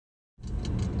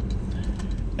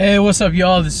Hey, what's up,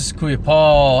 y'all? This is Kuya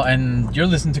Paul, and you're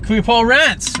listening to Kuya Paul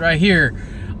Rants right here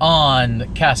on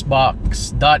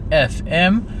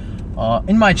Castbox.fm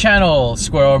in my channel,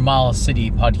 Square Mile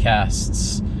City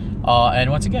Podcasts.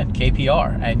 And once again,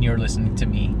 KPR, and you're listening to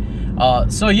me. I'm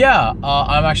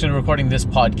actually recording this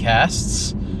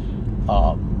podcast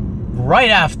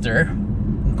right after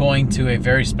going to a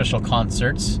very special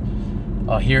concert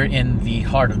here in the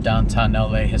heart of downtown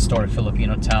LA, historic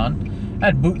Filipino town,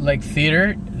 at Bootleg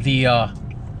Theater. The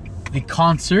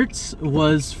concert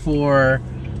was for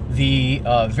the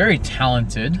very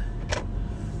talented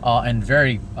and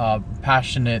very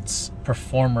passionate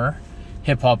performer,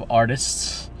 hip-hop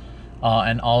artist,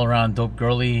 and all-around dope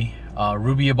girly,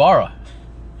 Ruby Ibarra.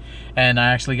 And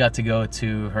I actually got to go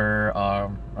to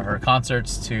her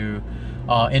concerts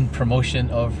in promotion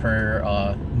of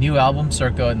her new album,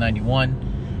 Circa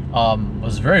 91.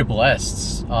 Was very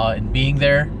blessed in being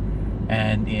there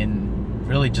and in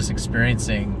really just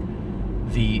experiencing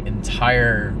the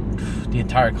entire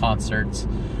concert.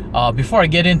 Before I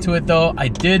get into it, though, I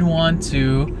did want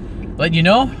to let you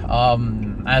know,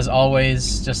 as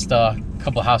always, just a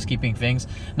couple of housekeeping things.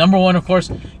 Number one, of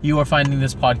course, you are finding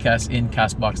this podcast in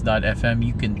Castbox.fm.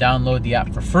 You can download the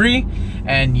app for free,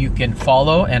 and you can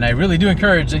follow. And I really do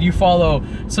encourage that you follow,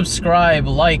 subscribe,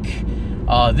 like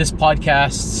this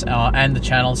podcast and the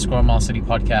channel Square Mile City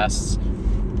Podcasts.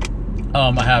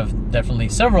 I have definitely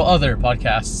several other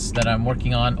podcasts that I'm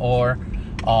working on or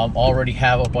already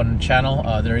have up on the channel.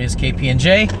 There is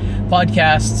KP&J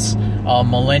podcasts,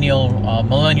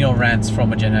 millennial rants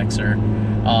from a Gen Xer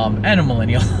and a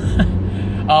millennial.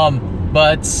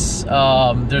 But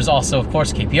there's also, of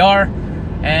course, KPR.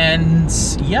 And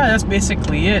yeah, that's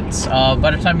basically it.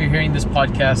 By the time you're hearing this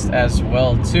podcast as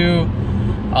well, too,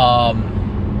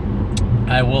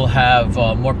 I will have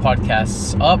more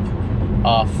podcasts up.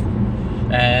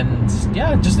 And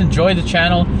yeah, just enjoy the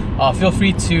channel. Feel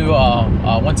free to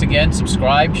once again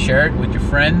subscribe, share it with your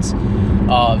friends,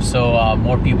 so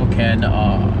more people can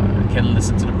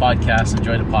listen to the podcast,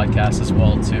 enjoy the podcast as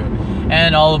well too,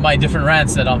 and all of my different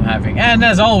rants that I'm having. And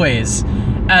as always,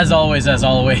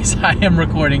 I am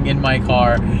recording in my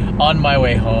car on my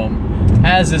way home,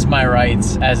 as is my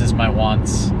rights, as is my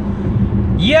wants.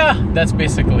 Yeah, that's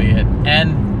basically it.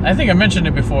 And I think I mentioned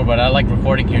it before, but I like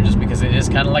recording here just because it is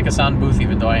kind of like a sound booth.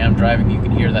 Even though I am driving, you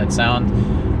can hear that sound.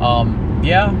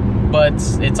 But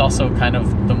it's also kind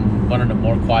of one of the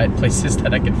more quiet places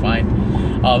that I can find.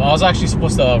 I was actually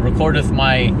supposed to record with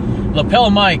my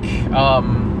lapel mic.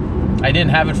 I didn't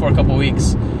have it for a couple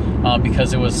weeks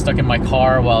because it was stuck in my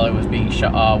car while it was being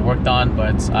worked on.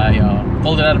 But I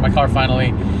pulled it out of my car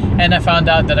finally, and I found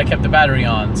out that I kept the battery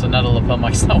on, so now the lapel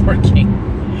mic's not working.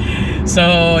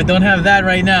 So I don't have that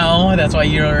right now. That's why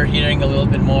you're hearing a little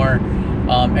bit more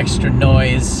extra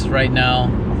noise right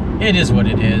now. It is what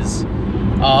it is.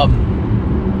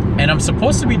 And I'm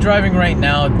supposed to be driving right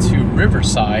now to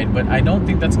Riverside, but I don't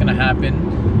think that's going to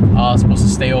happen. I'm supposed to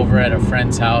stay over at a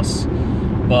friend's house,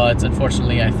 but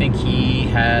unfortunately I think he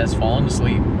has fallen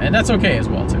asleep, and that's okay as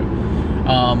well too.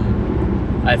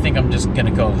 I think I'm just going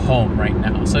to go home right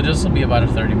now. So this will be about a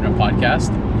 30-minute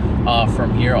podcast.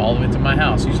 From here all the way to my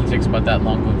house. Usually takes about that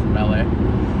long going from LA.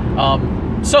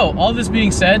 So all this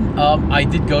being said, I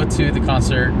did go to the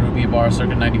concert, Ruby Ibarra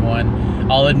Circa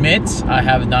 91. I'll admit I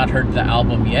have not heard the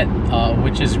album yet,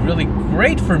 which is really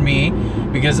great for me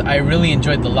because I really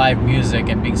enjoyed the live music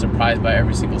and being surprised by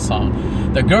every single song.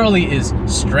 The girlie is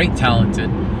straight talented.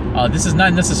 This is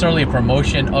not necessarily a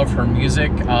promotion of her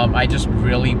music. I just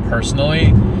really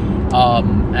personally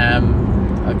am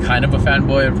kind of a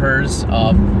fanboy of hers.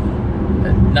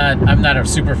 I'm not a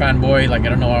super fanboy, like I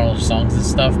don't know all her songs and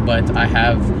stuff, but I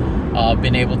have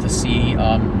been able to see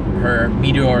her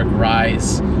meteoric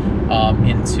rise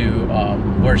into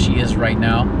where she is right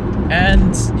now,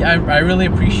 and I really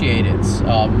appreciate it.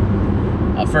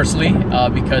 Firstly,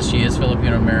 because she is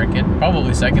Filipino American.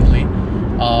 Probably secondly,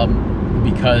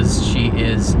 because she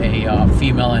is a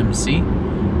female MC,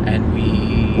 and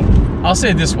I'll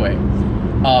say it this way.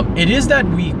 It is that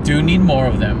we do need more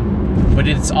of them, but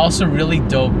it's also really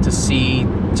dope to see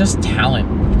just talent.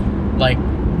 Like,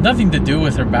 nothing to do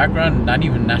with her background, not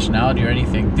even nationality or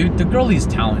anything. Dude, the girl is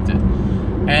talented.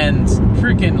 And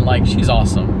freaking, like, she's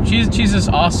awesome. She's just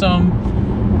awesome.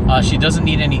 She doesn't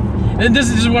need any... And this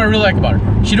is what I really like about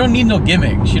her. She don't need no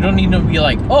gimmick. She don't need to be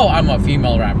like, oh, I'm a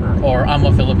female rapper, or I'm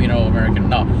a Filipino American.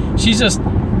 No. She's just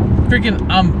freaking...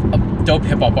 I'm a dope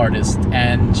hip-hop artist,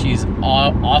 and she's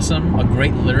awesome, a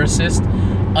great lyricist,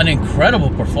 an incredible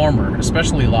performer,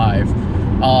 especially live.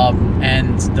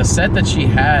 And the set that she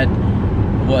had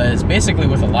was basically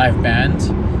with a live band.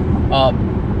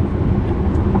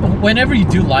 whenever you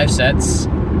do live sets,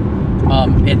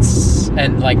 it's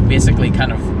and like basically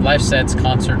kind of live sets,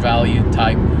 concert value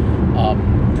type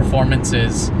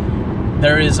performances,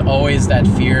 there is always that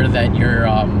fear that you're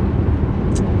a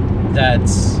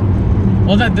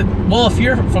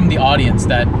fear from the audience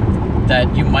that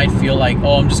you might feel like,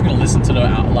 oh, I'm just gonna listen to the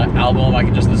album, I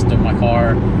can just listen to it in my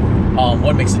car.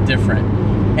 What makes it different?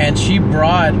 And she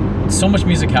brought so much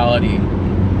musicality,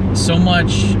 so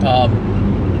much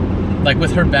like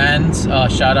with her band,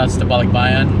 shout outs to Balik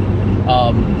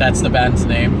Bayan. That's the band's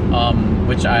name,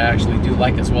 which I actually do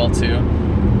like as well too.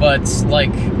 But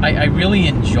like I really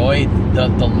enjoyed the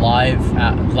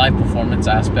live performance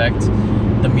aspect,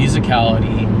 the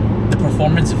musicality, the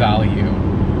performance value,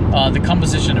 the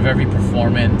composition of every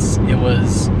performance. It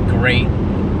was great.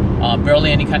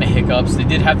 Barely any kind of hiccups. They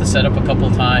did have to set up a couple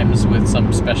times with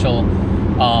some special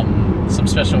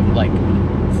like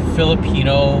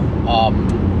Filipino,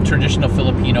 traditional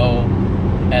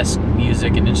Filipino-esque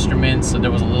music and instruments. So there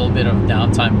was a little bit of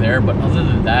downtime there. But other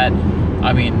than that,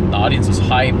 I mean, the audience was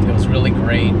hyped. It was really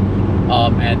great.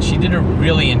 And she did a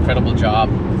really incredible job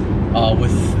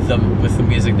with the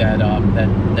music that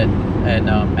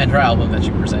and her album that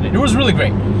she presented. It was really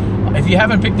great. If you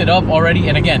haven't picked it up already,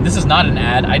 and again, this is not an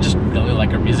ad, I just really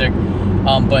like her music,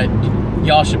 but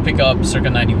y'all should pick up Circa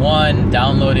 91,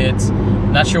 download it.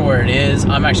 Not sure where it is.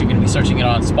 I'm actually going to be searching it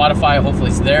on Spotify.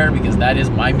 Hopefully it's there, because that is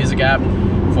my music app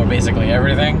for basically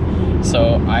everything.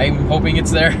 So I'm hoping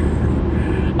it's there.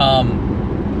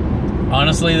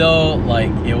 Honestly though,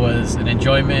 like, it was an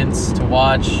enjoyment to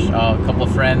watch. A couple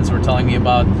of friends were telling me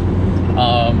about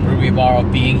Ruby Ibarra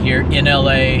being here in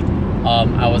LA.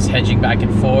 I was hedging back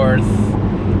and forth,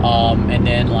 and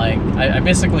then like I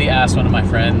basically asked one of my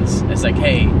friends, it's like,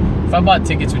 hey, if I bought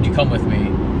tickets, would you come with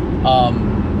me?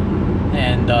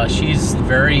 And she's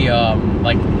very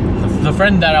like the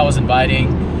friend that I was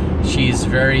inviting, she's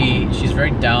very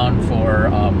down for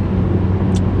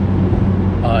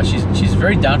she's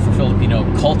very down for Filipino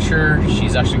culture.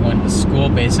 She's actually going to school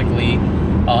basically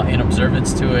in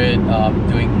observance to it,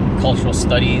 doing cultural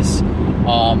studies,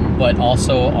 but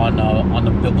also on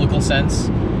the biblical sense,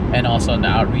 and also in the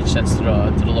outreach sense to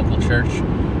the local church.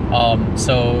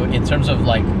 So in terms of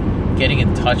like getting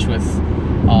in touch with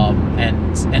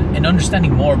and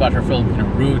understanding more about her Filipino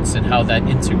roots and how that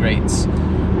integrates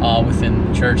within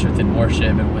the church, within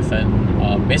worship, and within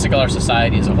basically our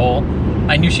society as a whole,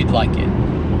 I knew she'd like it.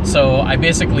 So I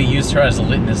basically used her as a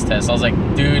litmus test. I was like,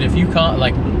 dude, if you come,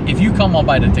 I'll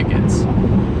buy the tickets.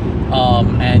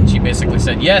 And she basically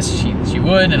said yes, she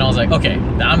would, and I was like, okay,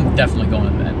 I'm definitely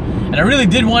going then. And I really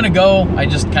did want to go. I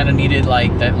just kind of needed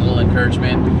like that little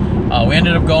encouragement. We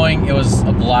ended up going. It was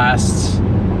a blast.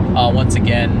 Once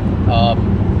again,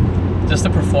 just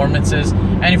the performances.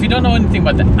 And if you don't know anything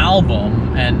about the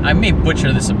album, and I may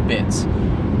butcher this a bit,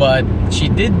 but she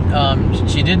did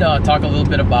talk a little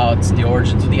bit about the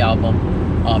origins of the album.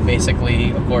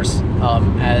 Basically, of course,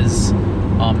 as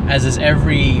is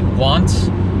every want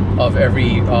of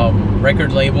every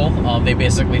record label, they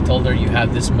basically told her, you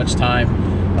have this much time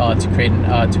to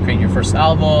create your first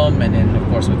album, and then of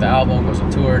course with the album goes on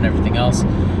tour and everything else.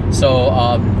 So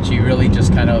she really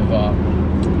just kind of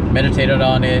meditated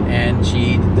on it, and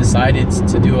she decided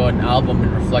to do an album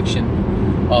in reflection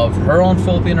of her own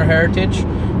Filipino heritage,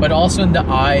 but also in the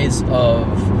eyes of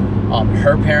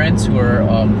her parents, who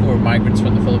are migrants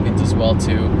from the Philippines as well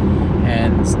too,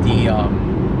 and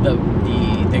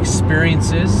the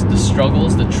experiences, the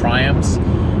struggles, the triumphs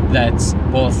that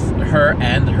both her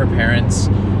and her parents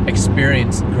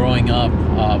experienced growing up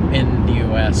in the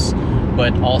U.S.,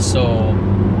 but also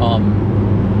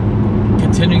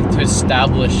continuing to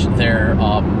establish their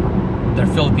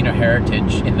Filipino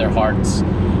heritage in their hearts,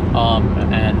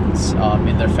 and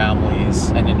in their families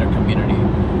and in their community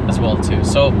as well too.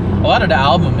 So a lot of the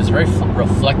album is very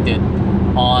reflected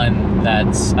on that.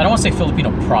 I don't want to say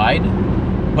Filipino pride,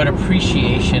 but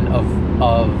appreciation of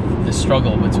the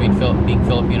struggle between being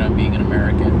Filipino and being an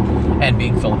American, and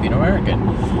being Filipino American.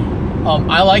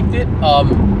 I liked it.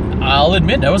 I'll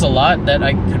admit there was a lot that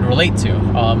I could relate to.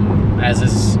 As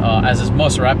is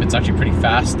most rap, it's actually pretty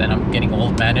fast, and I'm getting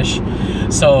old manish,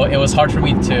 so it was hard for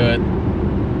me to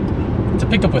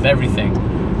pick up with everything.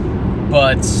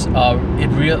 But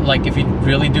if you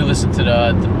really do listen to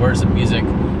the words and music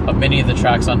of many of the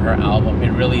tracks on her album,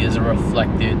 it really is a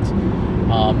reflected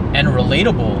and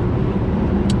relatable,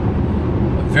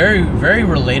 very, very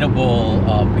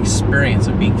relatable experience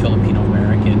of being Filipino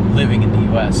American living in the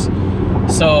U.S.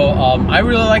 So I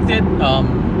really liked it.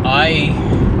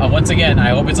 Once again, I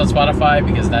hope it's on Spotify,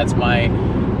 because that's my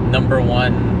number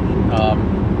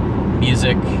one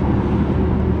music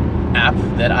app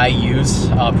that I use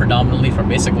predominantly for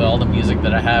basically all the music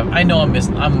that I have. I know I'm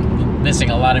missing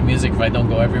a lot of music if I don't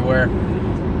go everywhere,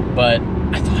 but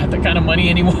I don't have that kind of money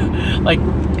anymore. Like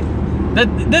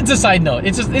that's a side note.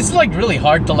 It's like really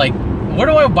hard to like. Where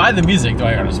do I buy the music? Do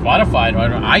I go to Spotify? Do I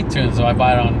go to iTunes? Do I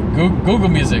buy it on Google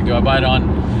Music? Do I buy it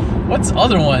on what's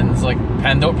other ones like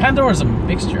Pandora? Pandora's a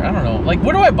mixture. I don't know. Like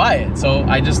where do I buy it? So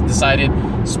I just decided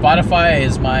Spotify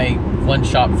is my one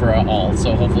shop for all.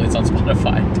 So hopefully it's on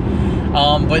Spotify.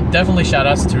 But definitely shout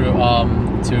outs to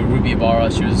Ruby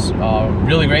Ibarra. She was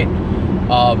really great.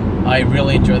 I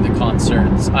really enjoyed the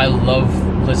concerts. I love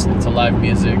listening to live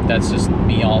music. That's just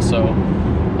me also.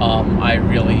 I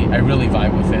really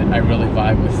vibe with it. I really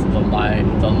vibe with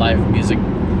the live music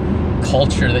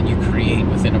culture that you create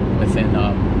within a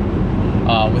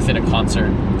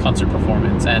concert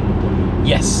performance. And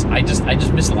yes, I just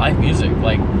miss live music.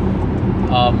 Like,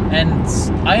 and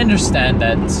I understand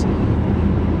that,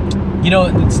 you know,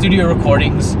 in studio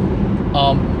recordings,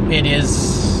 it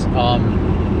is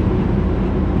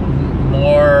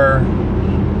more,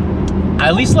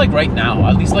 at least like right now,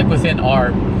 at least like within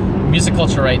our music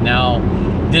culture right now,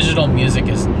 digital music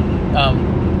is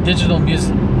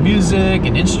music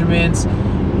and instruments.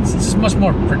 It's just much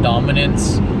more predominant.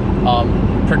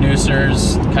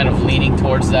 Producers kind of leaning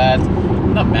towards that.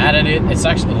 I'm not mad at it. It's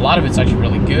actually, a lot of it's actually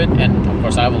really good, and of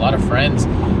course I have a lot of friends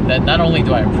that not only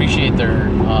do I appreciate their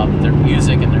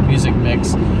music and their music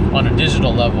mix on a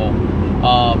digital level,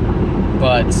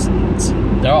 but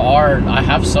I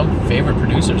have some favorite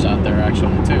producers out there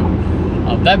actually too.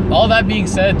 That being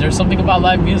said, there's something about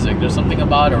live music. There's something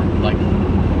about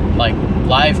like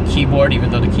live keyboard, even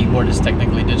though the keyboard is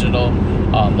technically digital.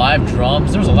 Live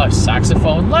drums. There's a live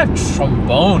saxophone, live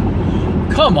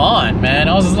trombone. Come on, man!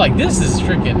 I was just like, this is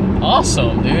freaking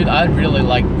awesome, dude. I really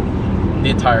liked the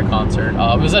entire concert.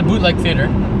 It was at Bootleg Theater.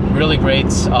 Really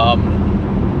great.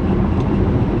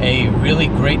 A really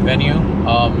great venue.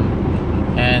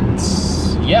 And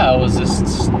yeah, it was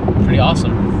just pretty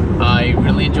awesome. I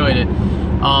really enjoyed it.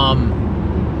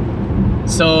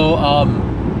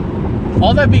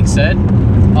 All that being said,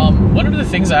 one of the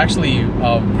things I actually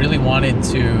really wanted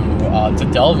to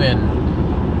delve in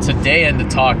today and to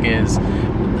talk is,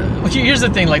 here's the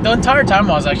thing. Like the entire time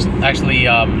I was actually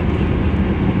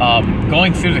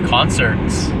going through the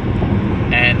concerts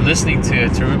and listening to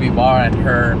Ruby Barra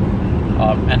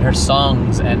and her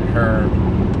songs and her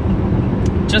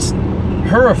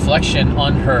reflection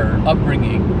on her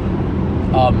upbringing.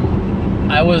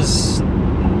 I was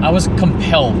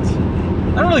compelled,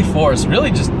 not really forced,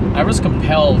 really just I was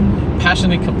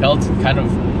passionately compelled to kind of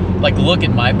like look at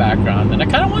my background, and I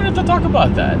kind of wanted to talk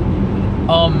about that.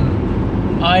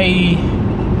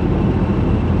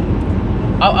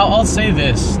 I'll say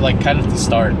this, like kind of to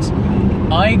start.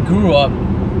 I grew up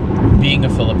being a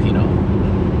Filipino,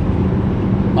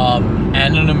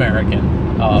 and an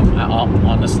American,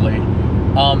 honestly.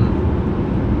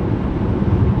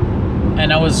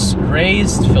 And I was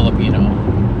raised Filipino,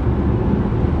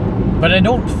 but I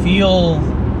don't feel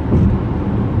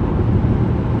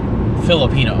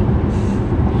Filipino.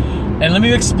 And let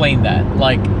me explain that.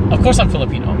 Like, of course I'm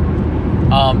Filipino,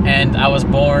 and I was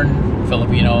born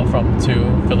Filipino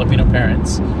to Filipino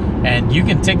parents, and you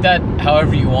can take that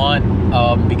however you want,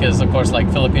 because of course,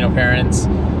 like Filipino parents,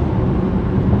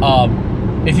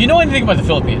 if you know anything about the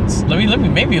Philippines,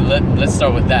 let's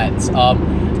start with that.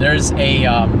 There's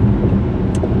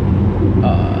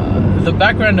the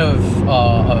background of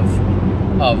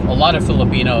a lot of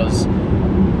Filipinos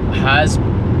has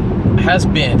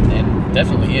been, and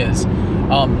definitely is,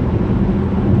 not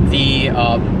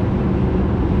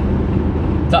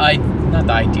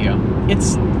the idea.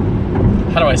 It's,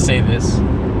 how do I say this?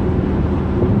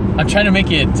 I'm trying to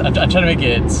make it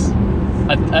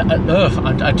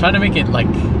like,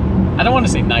 I don't want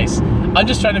to say nice. I'm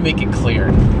just trying to make it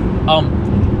clear.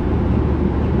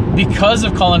 Because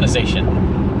of colonization,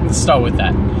 let's start with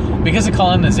that. Because of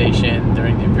colonization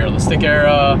during the imperialistic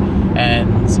era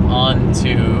and on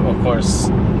to, of course,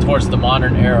 towards the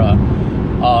modern era,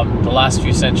 the last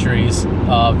few centuries,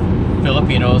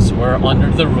 Filipinos were under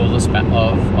the rule of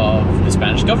the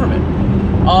Spanish government.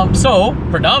 So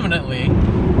predominantly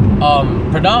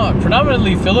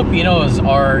Filipinos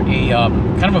are a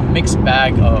kind of a mixed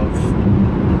bag of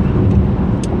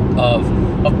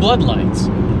bloodlines.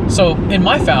 So in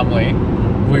my family,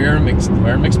 we're a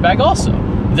mixed bag also.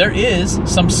 There is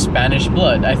some Spanish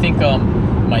blood. I think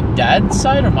my dad's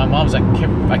side or my mom's, I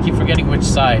keep forgetting which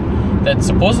side, that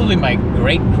supposedly my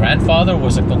great-grandfather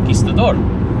was a conquistador.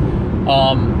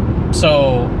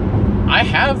 So I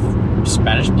have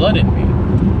Spanish blood in me.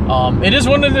 It is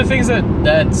one of the things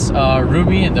that's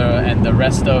Ruby and the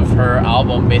rest of her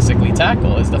album basically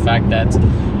tackle, is the fact that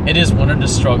it is one of the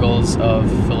struggles of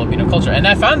Filipino culture. And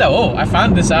I found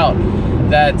this out,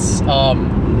 that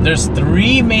there's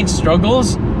 3 main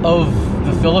struggles of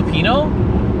the Filipino,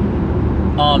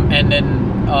 and then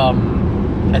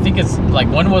I think it's like,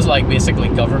 one was like basically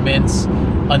governments,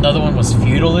 another one was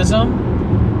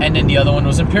feudalism, and then the other one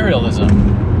was imperialism.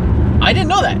 I didn't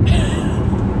know that.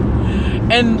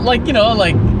 And like,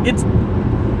 like, it's,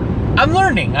 I'm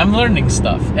learning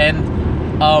stuff, and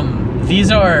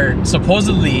these are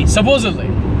supposedly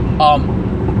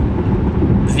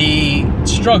the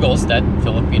struggles that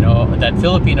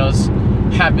Filipinos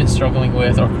have been struggling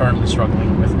with, or currently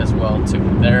struggling with as well too.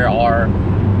 There are,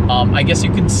 I guess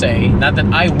you could say, not that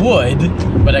I would,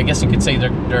 but I guess you could say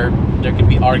there could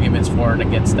be arguments for and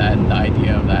against that, the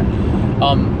idea of that.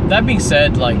 That being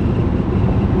said, like,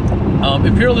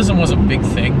 imperialism was a big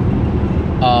thing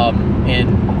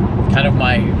in kind of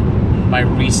my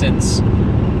recent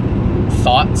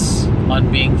thoughts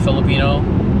on being Filipino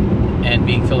and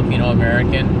being Filipino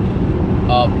American,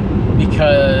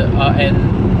 because and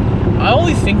I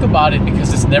only think about it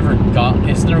because it's never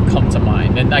come to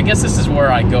mind. And I guess this is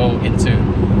where I go into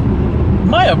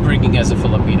my upbringing as a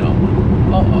Filipino.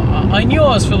 I knew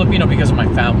I was Filipino because of my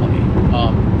family,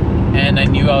 and I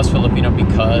knew I was Filipino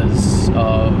because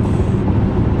of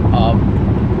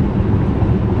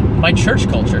my church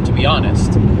culture, to be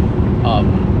honest.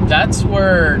 That's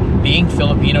where being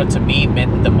Filipino to me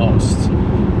meant the most,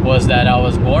 was that I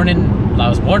was born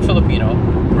Filipino,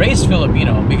 raised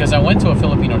Filipino, because I went to a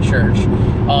Filipino church,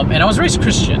 and I was raised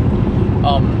Christian.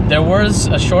 There was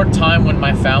a short time when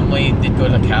my family did go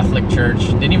to the Catholic church,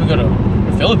 didn't even go to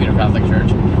a Filipino Catholic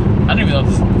church. I don't even know if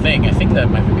this is a thing. I think that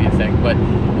might be a thing, but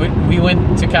we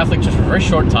went to Catholic church for a very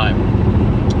short time.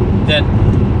 Then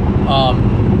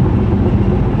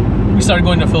we started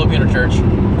going to a Filipino church,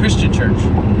 Christian church,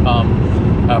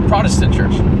 Protestant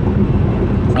church.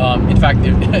 In fact,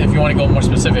 if you want to go more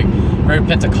specific, very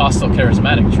Pentecostal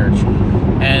charismatic church.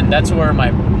 And that's where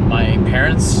my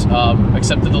parents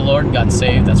accepted the Lord and got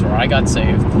saved. That's where I got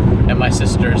saved. And my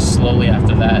sisters slowly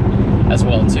after that as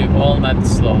well too. Well, not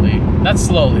slowly, that's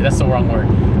the wrong word.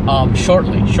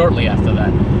 Shortly after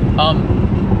that.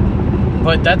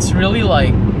 But that's really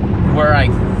like where I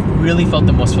really felt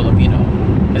the most Filipino,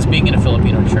 as being in a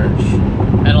Filipino church.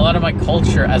 And a lot of my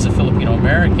culture as a Filipino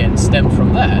American stemmed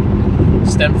from that.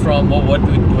 Stemmed from, well, what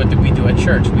did we do at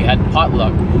church? We had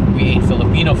potluck. We ate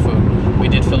Filipino food. We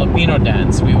did Filipino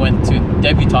dance. We went to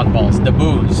debutante balls, the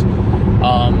booze.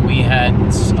 We had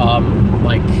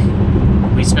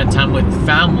we spent time with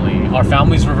family. Our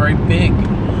families were very big.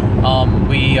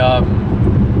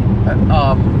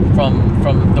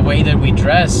 From the way that we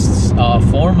dressed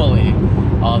formally,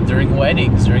 during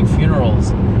weddings, during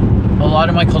funerals, a lot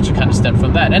of my culture kind of stemmed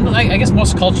from that. And I guess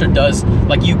most culture does.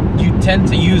 Like, you tend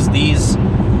to use these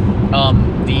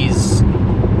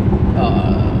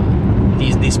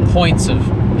points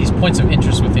of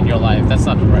interest within your life. That's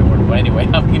not the right word, but anyway,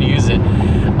 I'm going to use it.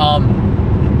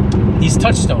 These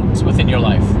touchstones within your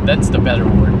life. That's the better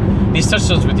word. These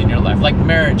touchstones within your life, like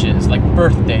marriages, like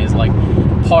birthdays, like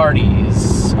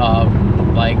parties,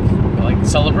 like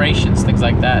celebrations, things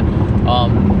like that.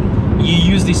 You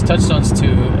use these touchstones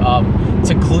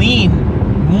to glean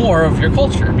more of your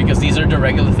culture, because these are the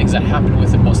regular things that happen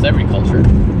within most every culture.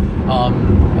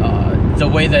 The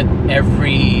way that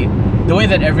every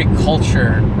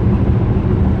culture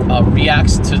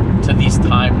reacts to these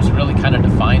times really kind of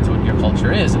defines what your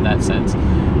culture is in that sense.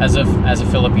 As a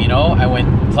Filipino,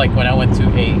 when I went to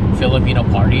a Filipino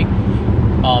party,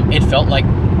 it felt like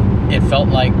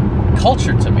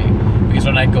culture to me, because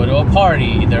when I'd go to a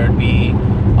party, there'd be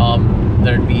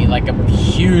like a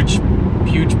huge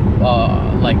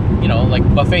like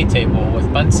buffet table with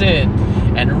pancit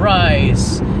and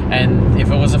rice, and if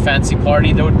it was a fancy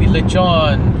party, there would be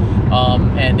lechon,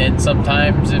 and then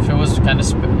sometimes if it was kind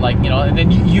of and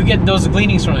then you get those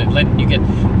gleanings from it. Like you get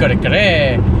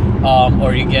kare-kare,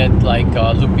 or you get like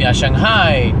lumpia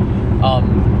Shanghai,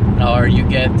 or you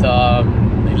get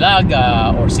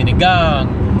nilaga or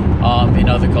sinigang.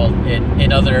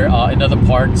 In other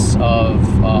parts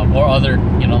of or other,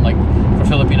 like for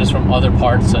Filipinos from other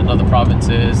parts and other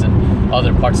provinces and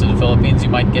other parts of the Philippines, you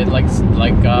might get oh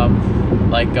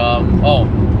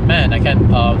man, I can't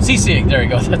sisig. There you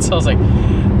go. That sounds like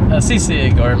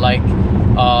sisig,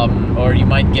 or you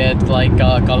might get like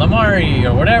calamari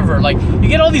or whatever. Like you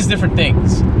get all these different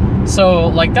things. So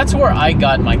like that's where I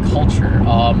got my culture.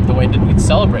 The way that we'd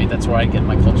celebrate, that's where I get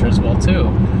my culture as well too.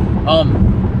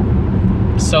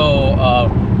 So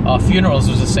Funerals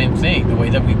was the same thing, the way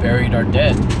that we buried our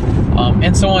dead,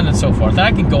 and so on and so forth. And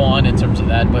I can go on in terms of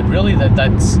that, but really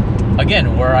that's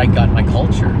again where I got my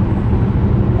culture.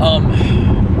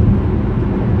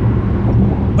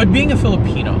 But being a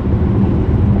Filipino,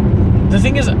 the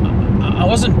thing is, I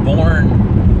wasn't born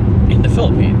in the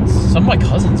Philippines. Some of my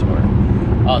cousins were.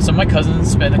 Some of my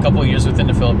cousins spent a couple of years within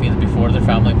the Philippines before their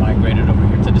family migrated over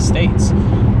here to the States.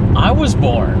 I was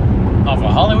born off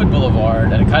of Hollywood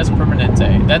Boulevard at a Kaiser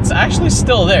Permanente. That's actually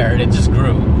still there. It just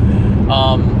grew.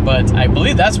 But I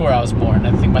believe that's where I was born.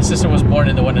 I think my sister was born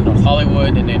in the one in North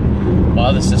Hollywood, and then my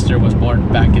other sister was born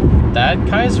back at that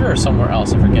Kaiser or somewhere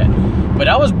else, I forget. But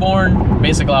I was born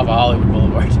basically off of Hollywood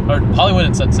Boulevard, or Hollywood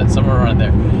and Sunset, somewhere around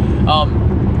there.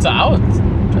 So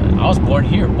I was born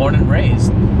here, born and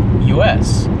raised,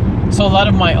 U.S. So a lot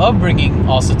of my upbringing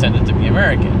also tended to be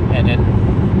American. And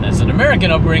then as an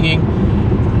American upbringing,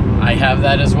 I have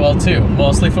that as well too.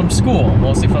 Mostly from school,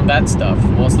 mostly from that stuff,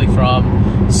 mostly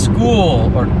from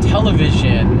school or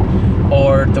television,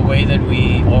 or the way that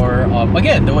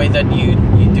again, the way that you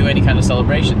do any kind of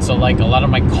celebration. So like a lot of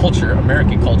my culture,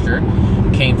 American culture,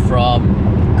 came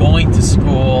from going to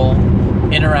school,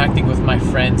 interacting with my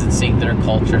friends and seeing their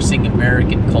culture, seeing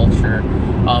American culture,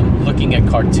 looking at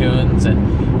cartoons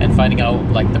and finding out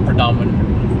like the predominant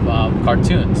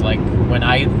cartoons. Like when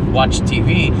I watch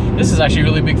TV, this is actually a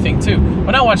really big thing too.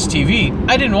 When I watch TV,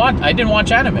 I didn't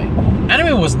watch anime.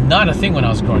 Anime was not a thing when I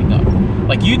was growing up.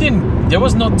 Like there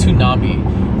was no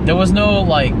Toonami, there was no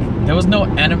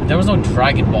anime, there was no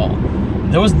Dragon Ball.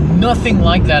 There was nothing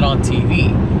like that on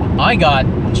TV. I got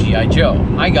G.I. Joe,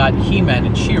 I got He-Man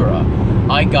and She-Ra,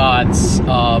 I got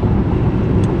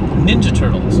Ninja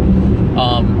Turtles,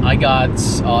 I got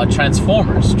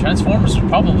Transformers. Transformers was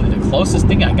probably the closest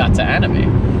thing I got to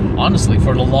anime, honestly,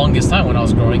 for the longest time when I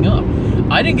was growing up.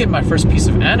 I didn't get my first piece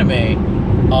of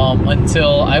anime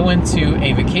until I went to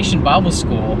a vacation Bible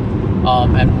school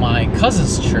at my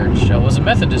cousin's church. It was a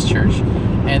Methodist church,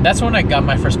 and that's when I got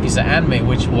my first piece of anime,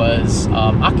 which was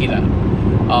Akira,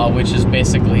 which is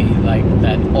basically like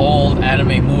that old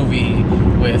anime movie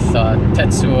with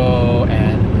Tetsuo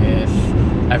and with,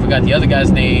 I forgot the other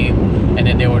guy's name, and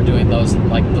then they were doing those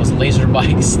laser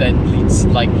bikes that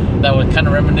were kind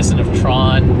of reminiscent of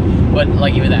Tron, but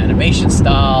like even the animation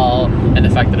style and the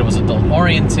fact that it was adult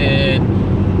oriented.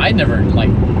 I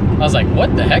was like,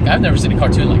 what the heck? I've never seen a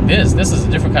cartoon like this. This is a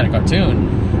different kind of cartoon.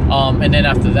 And then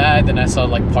after that, then I saw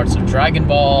like parts of Dragon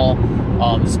Ball.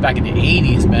 This is back in the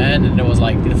 80s, man. And it was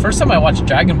like, the first time I watched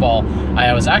Dragon Ball,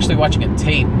 I was actually watching a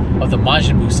tape of the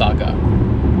Majin Buu saga.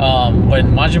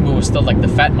 When Majin Buu was still like the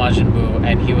fat Majin Buu,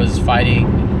 and he was fighting,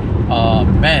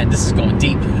 man, this is going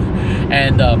deep.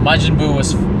 And Majin Buu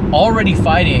was already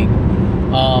fighting,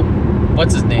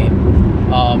 what's his name?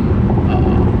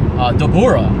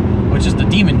 Dabura, which is the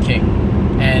Demon King.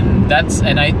 And that's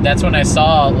when I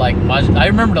saw like I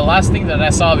remember the last thing that I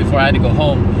saw before I had to go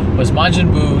home was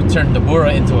Majin Buu turned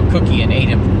Dabura into a cookie and ate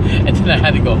him, and then I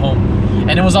had to go home.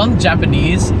 And it was on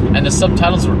Japanese, and the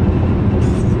subtitles were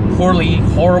horribly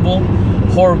poor,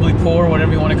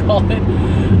 whatever you want to call it.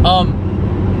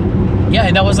 Yeah,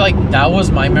 and that was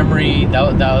my memory.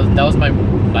 That was my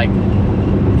like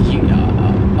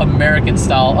American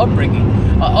style upbringing.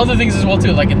 Other things as well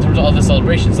too, like in terms of other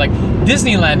celebrations, like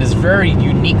Disneyland is very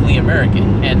uniquely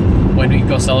American, and when we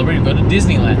go celebrate, we go to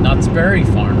Disneyland, Knott's Berry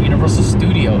Farm, Universal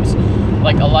Studios,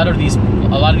 like a lot of these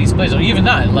places, or even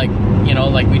not, like, you know,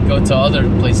 like we'd go to other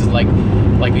places, like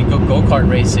we'd go-kart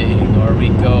racing, or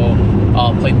we'd go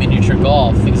play miniature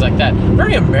golf, things like that.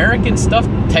 Very American stuff,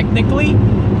 technically.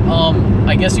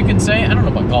 I guess you can say. I don't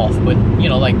know about golf, but you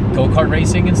know, like go-kart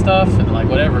racing and stuff, and like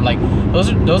whatever. Like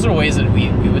those are ways that we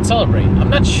would celebrate. I'm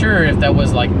not sure if that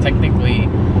was like technically.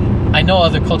 I know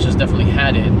other cultures definitely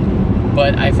had it,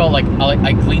 but I felt like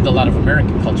I gleaned a lot of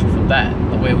American culture from that,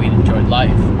 the way we enjoyed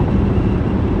life.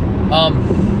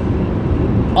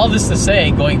 All this to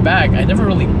say, going back, I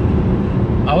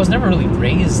was never really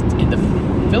raised in the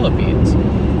Philippines.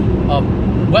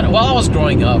 While I was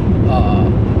growing up,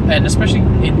 and especially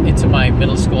into my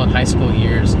middle school and high school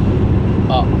years,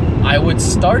 I would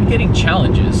start getting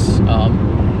challenges.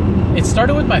 It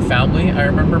started with my family. I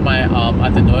remember my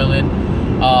Ate Noylin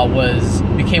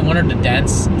became one of the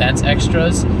dance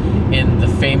extras in the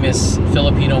famous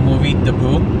Filipino movie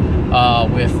Debut,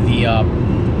 with the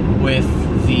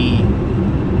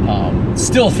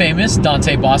still famous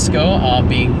Dante Bosco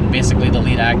being basically the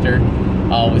lead actor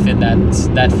within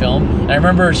that film. And I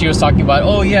remember she was talking about,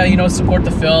 oh yeah, you know, support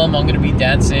the film, I'm going to be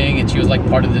dancing, and she was like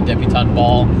part of the debutante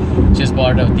ball. She was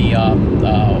part of the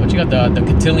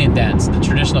cotillion dance, the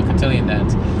traditional cotillion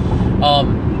dance.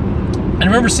 I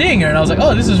remember seeing her and I was like,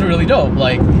 oh, this is really dope.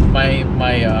 Like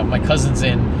my cousin's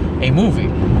in a movie.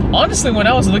 Honestly, when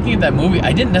I was looking at that movie,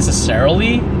 I didn't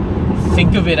necessarily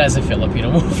think of it as a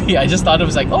Filipino movie. I just thought it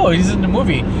was like, oh, he's in the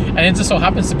movie, and it just so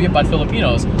happens to be about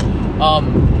Filipinos.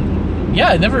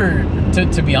 Yeah, it never,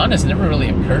 to be honest, it never really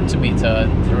occurred to me to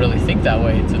really think that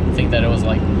way, to think that it was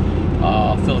like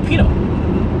Filipino.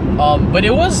 But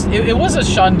it was a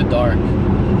shot in the dark,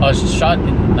 shot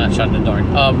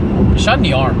in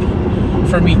the arm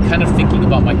for me, kind of thinking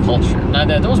about my culture. Now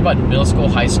that was about middle school,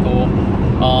 high school,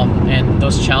 and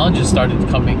those challenges started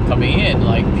coming in.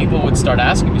 Like people would start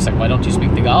asking me, it's like, why don't you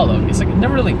speak Tagalog? It's like it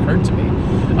never really occurred to me.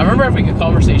 I remember having a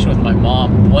conversation with my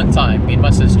mom one time. Me and my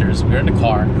sisters, we were in the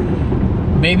car.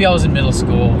 Maybe I was in middle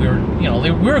school. We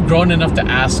were grown enough to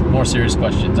ask more serious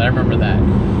questions. I remember that.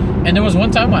 And there was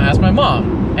one time I asked my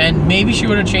mom, and maybe she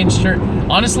would have changed her.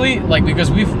 Honestly, like,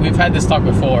 because we've had this talk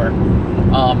before.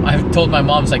 I've told my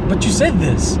mom, it's like, but you said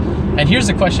this. And here's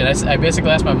the question. I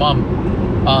basically asked my mom,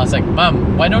 it's like,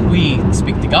 Mom, why don't we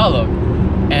speak Tagalog?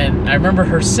 And I remember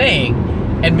her saying,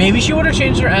 and maybe she would have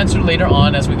changed her answer later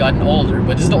on as we gotten older,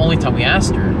 but this is the only time we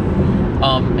asked her.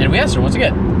 And we asked her once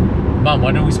again, Mom,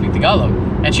 why don't we speak Tagalog?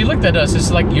 And she looked at us,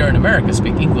 it's like, you're in America,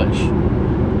 speak English.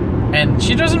 And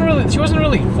she wasn't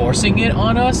really forcing it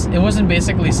on us. It wasn't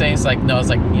basically saying, it's like, no, it's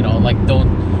like, like,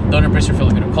 don't embrace your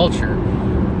Filipino culture.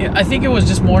 I think it was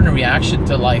just more in a reaction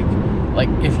to like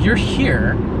if you're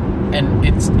here and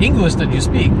it's English that you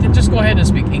speak, then just go ahead and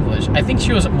speak English. I think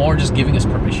she was more just giving us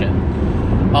permission.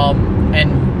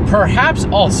 And perhaps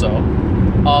also,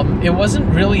 it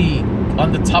wasn't really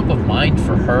on the top of mind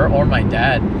for her or my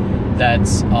dad that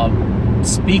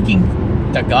speaking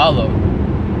Tagalog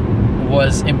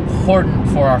was important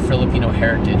for our Filipino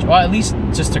heritage, or at least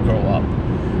just to grow up.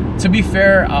 To be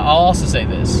fair, I'll also say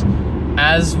this.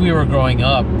 As we were growing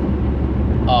up,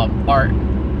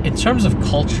 in terms of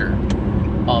culture,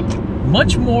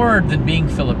 much more than being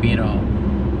Filipino,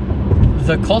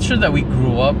 the culture that we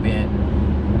grew up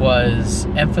in was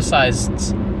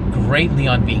emphasized greatly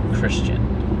on being Christian,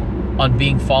 on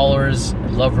being followers,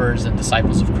 lovers, and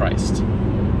disciples of Christ.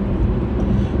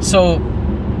 So,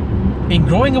 in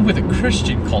growing up with a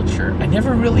Christian culture, I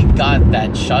never really got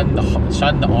that shot in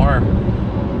the arm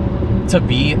to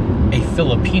be a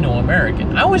Filipino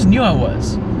American. I always knew I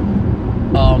was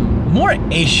more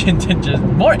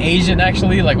Asian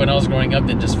actually, like when I was growing up,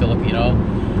 than just Filipino.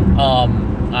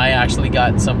 I actually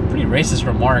got some pretty racist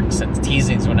remarks and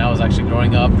teasings when I was actually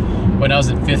growing up. When I was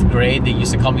in 5th grade, they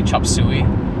used to call me chop suey.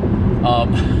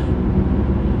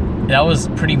 That was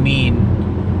pretty mean.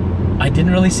 I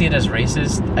didn't really see it as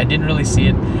racist. I didn't really see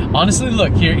it. Honestly,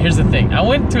 look, here's the thing. I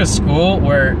went to a school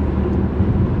where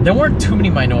there weren't too many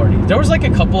minorities. There was like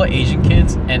a couple of Asian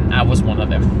kids, and I was one of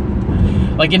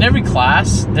them. Like in every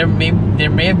class, there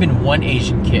may have been one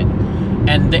Asian kid,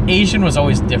 and the Asian was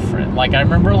always different. Like I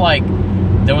remember, like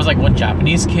there was like one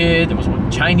Japanese kid, there was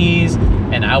one Chinese,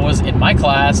 and I was in my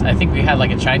class. I think we had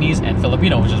like a Chinese and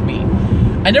Filipino, which was me.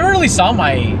 I never really saw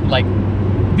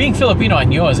being Filipino. I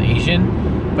knew I was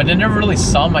Asian, but I never really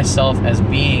saw myself as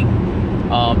being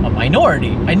a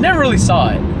minority. I never really saw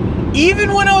it.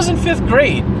 Even when I was in 5th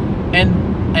grade,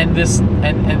 and this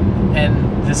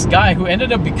guy who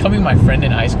ended up becoming my friend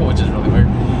in high school, which is really weird.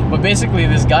 But basically,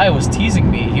 this guy was teasing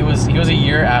me. He was a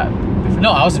year I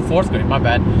was in 4th grade. My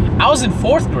bad. I was in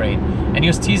 4th grade, and he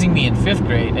was teasing me in 5th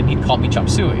grade, and he'd call me chop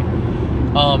suey.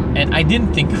 And I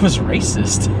didn't think it was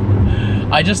racist.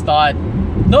 I just thought,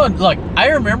 no. Look, I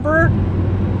remember.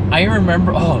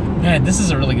 Oh man, this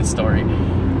is a really good story.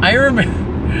 I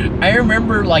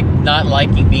remember like not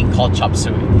liking being called chop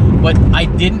suey, but I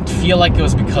didn't feel like it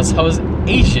was because I was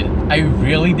Asian. I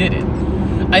really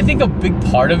didn't. I think a big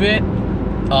part of it,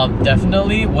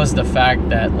 definitely, was the fact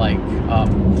that like,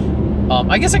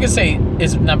 I guess I could say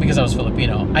it's not because I was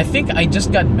Filipino. I think I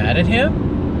just got mad at him,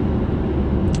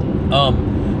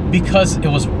 because it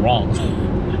was wrong.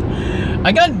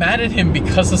 I got mad at him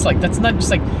because it's like, that's not just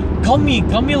like, call me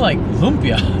like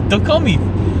lumpia. Don't call me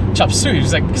chop suey.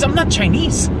 He's like, because I'm not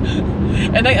Chinese.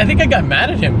 And I think I got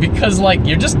mad at him because like,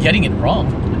 you're just getting it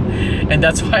wrong. And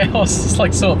that's why I was just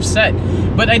like so upset.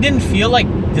 But I didn't feel like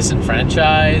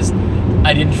disenfranchised.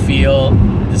 I didn't feel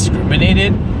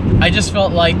discriminated. I just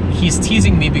felt like he's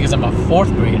teasing me because I'm a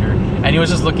 4th grader and he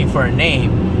was just looking for a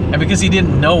name. And because he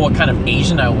didn't know what kind of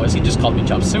Asian I was, he just called me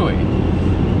chop suey.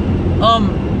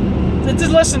 It's a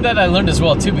lesson that I learned as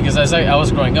well too, because as I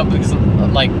was growing up, because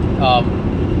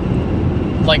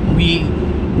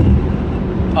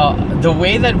the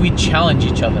way that we challenge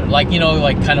each other, like, you know,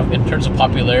 like kind of in terms of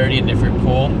popularity and if you're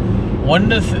cool,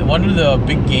 one of the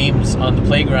big games on the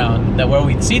playground that where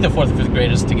we'd see the fourth and fifth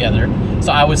graders together.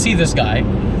 So I would see this guy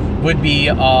would be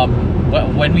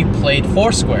when we played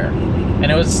Foursquare,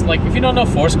 and it was like, if you don't know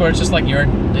Foursquare, it's just like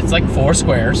it's like four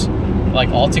squares, like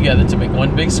all together to make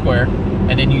one big square,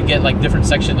 and then you get like different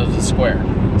sections of the square.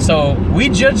 So we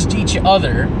judged each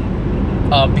other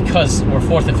because we're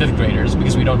fourth and fifth graders,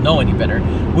 because we don't know any better.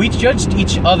 We judged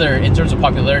each other in terms of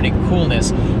popularity and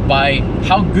coolness by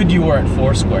how good you were at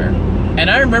Foursquare. And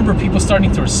I remember people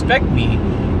starting to respect me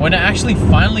when I actually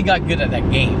finally got good at that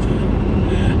game.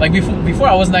 Like before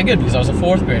I wasn't that good because I was a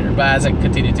fourth grader. But as I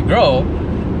continued to grow,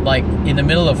 like in the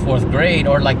middle of fourth grade,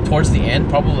 or like towards the end,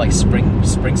 probably like spring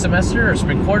semester or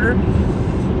spring quarter,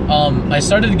 I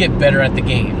started to get better at the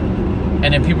game.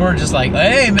 And then people were just like,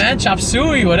 "Hey man, chop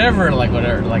suey, whatever."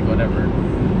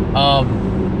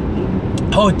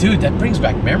 Oh dude, that brings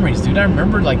back memories, dude. I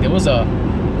remember like there was a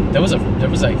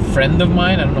friend of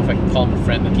mine. I don't know if I can call him a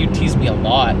friend. Like, he teased me a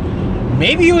lot.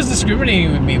 Maybe he was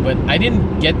discriminating with me, but I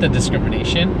didn't get the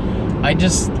discrimination. I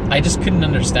just couldn't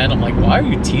understand. I'm like, why are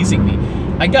you teasing me?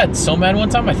 I got so mad one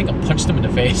time. I think I punched him in the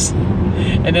face,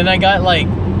 and then I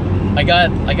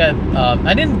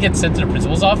didn't get sent to the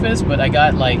principal's office, but I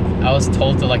was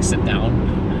told to like sit down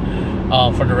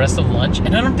for the rest of lunch,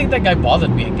 and I don't think that guy bothered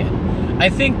me again. I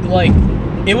think like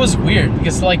it was weird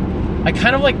because like I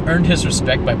kind of like earned his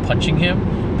respect by punching him,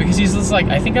 because he's just like,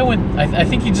 I think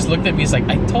he just looked at me as like,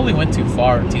 I totally went too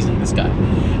far teasing this guy,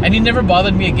 and he never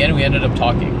bothered me again. We ended up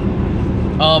talking.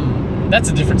 That's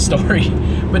a different story.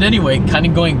 But anyway, kind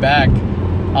of going back,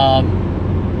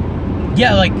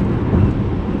 yeah, like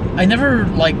I never,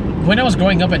 like when I was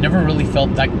growing up, I never really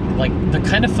felt that like the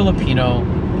kind of Filipino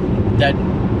that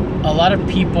a lot of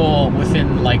people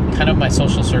within like kind of my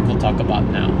social circle talk about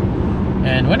now.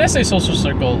 And when I say social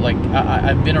circle, like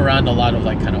I've been around a lot of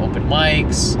like kind of open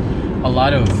mics, a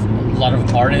lot of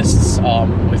artists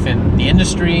within the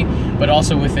industry, but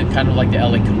also within kind of like the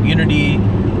LA community.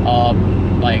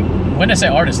 Like when I say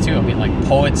artists too, I mean like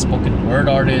poets, spoken word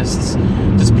artists,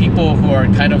 just people who are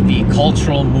kind of the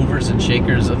cultural movers and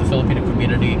shakers of the Filipino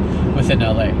community within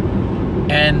LA.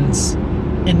 And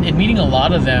in meeting a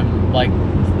lot of them, like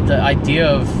the idea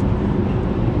of,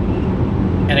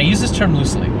 and I use this term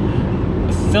loosely,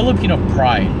 Filipino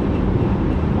pride,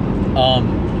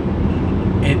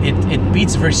 it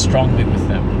beats very strongly with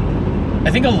them. I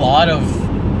think a lot of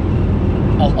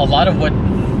what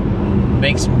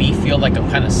makes me feel like I'm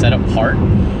kind of set apart,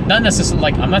 not necessarily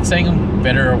like, I'm not saying I'm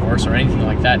better or worse or anything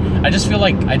like that. I just feel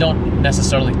like I don't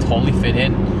necessarily totally fit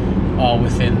in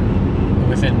within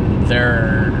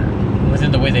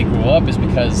the way they grew up, is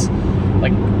because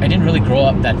like I didn't really grow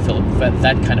up that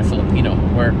kind of Filipino,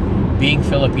 where being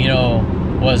Filipino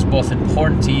was both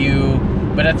important to you,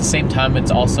 but at the same time it's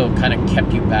also kind of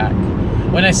kept you back.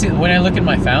 When I look at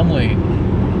my family,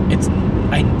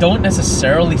 I don't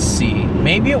necessarily see,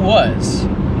 maybe it was,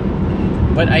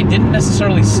 but I didn't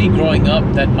necessarily see growing up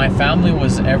that my family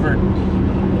was ever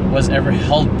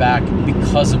held back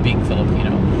because of being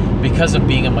Filipino, because of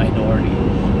being a minority,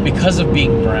 because of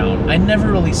being brown. I never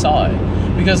really saw it,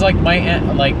 because like my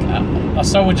aunt, like I'll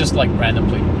start with just like random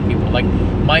people. Like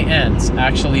my aunt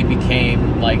actually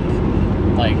became like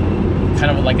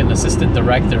kind of like an assistant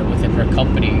director within her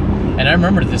company. And I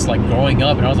remember this like growing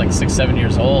up, and I was like 6-7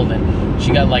 years old, and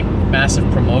she got like massive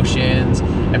promotions.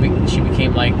 She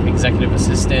became like executive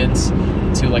assistant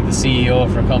to like the CEO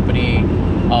of her company.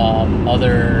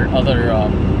 Other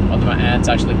my aunts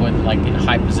actually went like in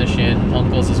high position,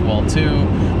 uncles as well too.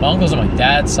 My uncles on my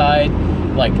dad's side,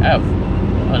 like I have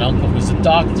an uncle who's a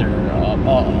doctor,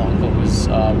 uncle who's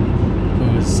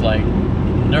like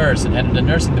nurse and headed the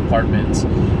nursing department,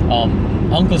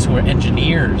 uncles who are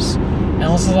engineers. And I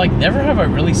was like, never have I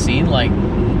really seen, like,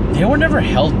 they were never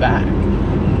held back.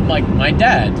 Like my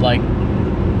dad, like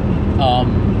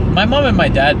my mom and my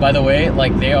dad, by the way,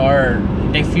 like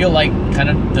they feel like kind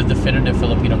of the definitive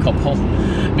Filipino couple,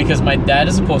 because my dad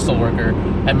is a postal worker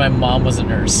and my mom was a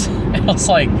nurse. And I was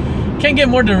like, can't get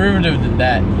more derivative than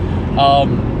that.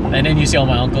 And then you see all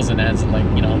my uncles and aunts, like,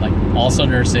 you know, like also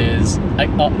nurses, like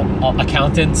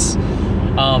accountants,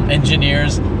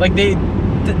 engineers. Like they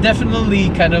definitely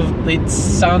kind of, it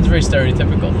sounds very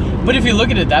stereotypical. But if you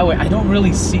look at it that way, I've never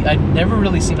really seen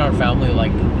our family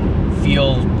like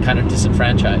feel kind of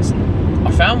disenfranchised.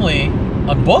 Our family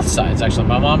on both sides, actually,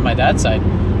 my mom and my dad's side,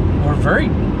 were very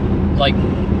like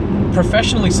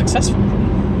professionally successful.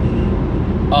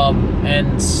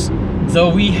 And though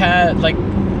we had like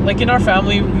in our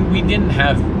family, we didn't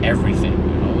have everything. You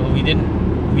know, we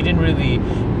didn't really,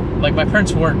 like, my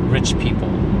parents weren't rich people,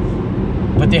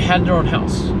 but they had their own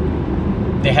house.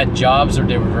 they had jobs or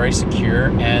they were very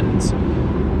secure, and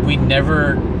we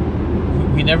never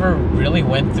really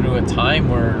went through a time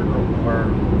where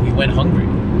we went hungry.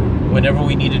 Whenever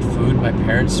we needed food, my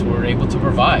parents were able to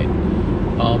provide.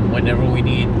 Whenever we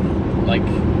need, like,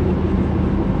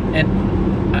 and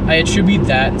I attribute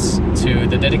that to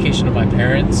the dedication of my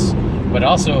parents, but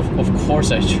also, of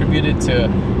course, I attribute it to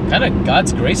kind of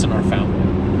God's grace in our family.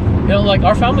 You know, like,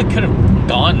 our family could have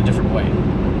gone a different way,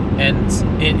 and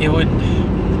it would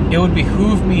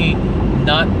behoove me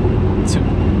not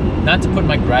to put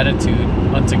my gratitude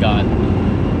unto God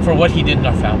for what He did in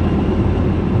our family,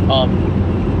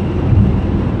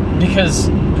 because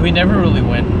we never really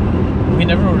went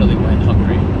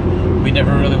hungry, we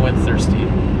never really went thirsty.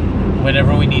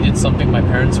 Whenever we needed something, my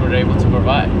parents were able to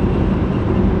provide.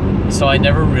 So I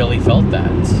never really felt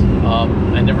that.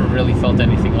 I never really felt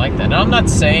anything like that. And I'm not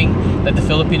saying that the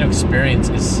Filipino experience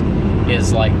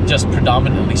is like just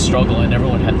predominantly struggle and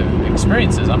everyone had the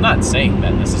experiences. I'm not saying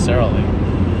that necessarily.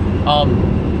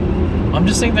 I'm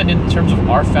just saying that in terms of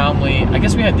our family, I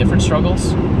guess we had different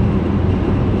struggles.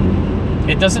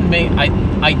 It doesn't make,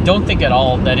 I don't think at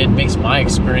all that it makes my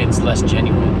experience less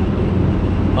genuine.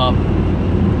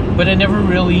 But I never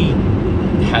really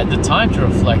had the time to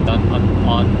reflect on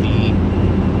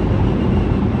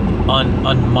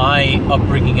my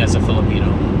upbringing as a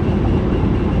Filipino.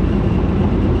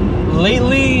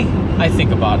 Lately, I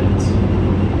think about it.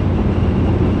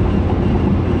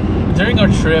 During our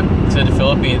trip to the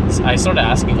Philippines, I started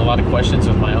asking a lot of questions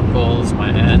with my uncles, my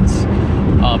aunts,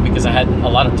 because I had a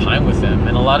lot of time with them,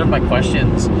 and a lot of my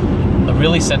questions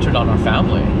really centered on our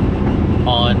family,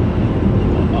 on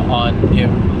you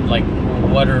know, like,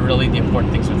 what are really the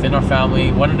important things within our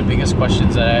family. One of the biggest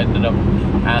questions that I ended up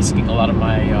asking a lot of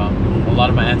my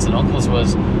aunts and uncles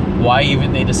was why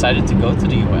even they decided to go to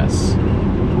the U.S.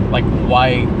 Like,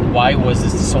 why was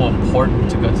it so important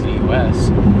to go to the U.S.?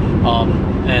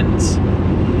 And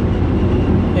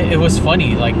it was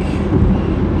funny. Like,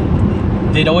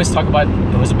 they'd always talk about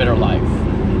it was a better life.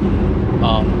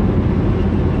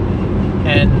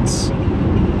 And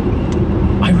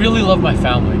I really love my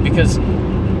family because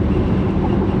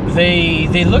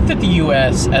they looked at the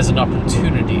U.S. as an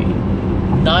opportunity,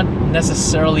 not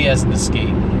necessarily as an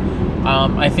escape.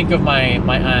 I think of my aunt,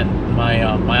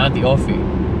 my auntie Ofi.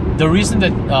 The reason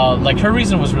that like, her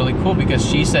reason was really cool, because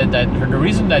she said that the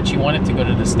reason that she wanted to go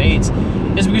to the States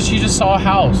is because she just saw a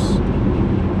house,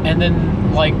 and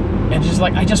then, like, and she's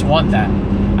like, I just want that.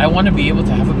 I want to be able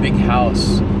to have a big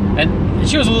house. And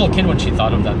she was a little kid when she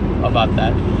thought about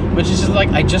that, but she's just like,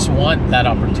 I just want that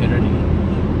opportunity.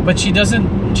 But she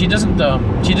doesn't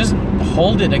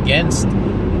hold it against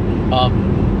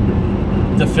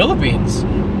the Philippines,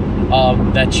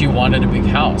 that she wanted a big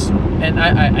house. And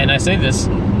I say this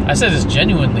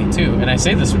genuinely too, and I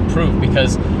say this with proof,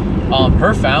 because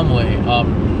her family,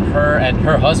 her and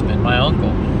her husband, my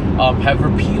uncle, have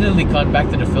repeatedly gone back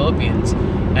to the Philippines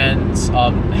and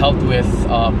helped with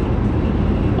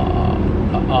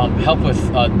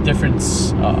different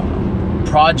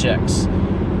projects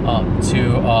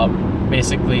to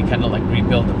basically kind of like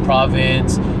rebuild the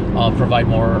province, provide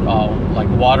more like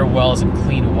water wells and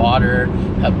clean water.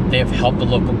 They have helped the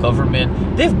local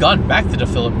government. They've gone back to the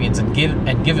Philippines and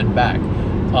given back.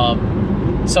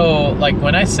 So, like,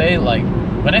 when I say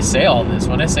all this,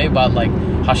 when I say about, like,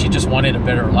 how she just wanted a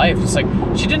better life, it's like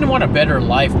she didn't want a better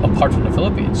life apart from the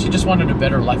Philippines. She just wanted a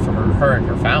better life for her and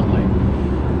her family.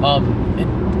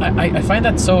 And I find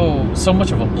that so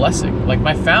much of a blessing. Like,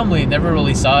 my family never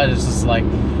really saw it as just like,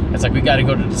 it's like we got to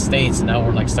go to the States and now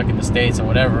we're, like, stuck in the States and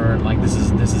whatever, and, like, this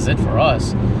is it for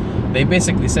us. They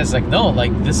basically says, like, no,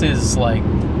 like, this is like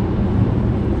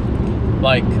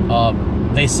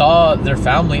they saw their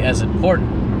family as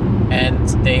important, and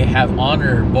they have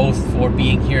honor both for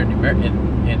being here in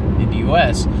the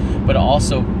U.S., but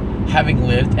also having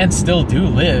lived and still do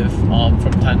live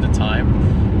from time to time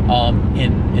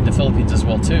in the Philippines as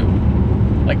well too.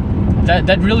 Like,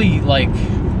 that really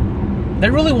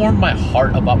warmed my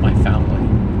heart about my family.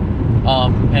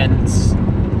 And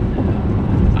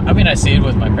I mean, I see it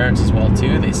with my parents as well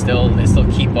too. They still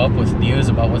keep up with news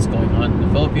about what's going on in the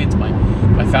Philippines. My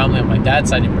family on my dad's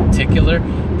side in particular,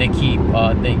 they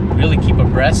really keep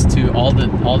abreast to all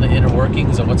the inner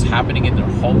workings of what's happening in their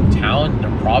hometown, in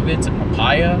their province, in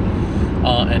Papaya,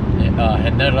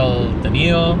 and General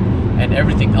Danilo, and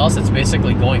everything else that's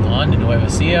basically going on in Nueva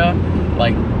Ecija.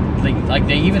 Like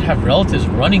they even have relatives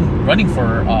running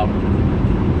for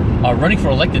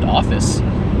elected office.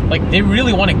 Like, they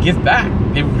really want to give back.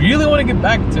 They really want to give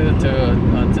back to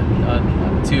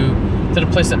the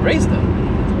place that raised them.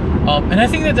 And I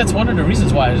think that's one of the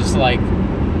reasons why it's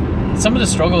some of the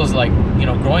struggles, like,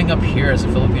 growing up here as a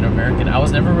Filipino American, I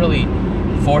was never really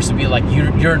forced to be like,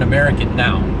 you're an American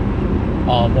now,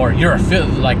 or you're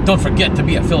don't forget to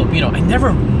be a Filipino. I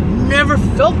never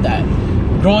felt that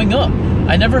growing up.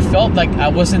 I never felt like I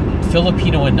wasn't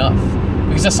Filipino enough,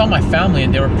 because I saw my family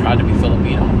and they were proud to be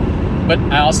Filipino. But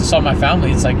I also saw my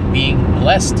family, it's like being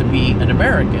blessed to be an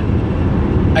American.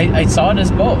 I saw it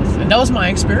as both, and that was my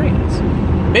experience.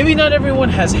 Maybe not everyone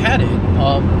has had it,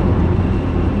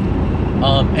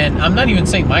 and I'm not even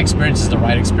saying my experience is the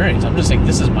right experience. I'm just saying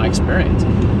this is my experience.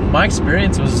 My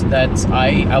experience was that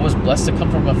I was blessed to come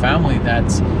from a family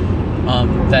that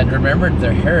remembered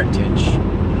their heritage,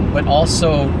 but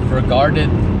also regarded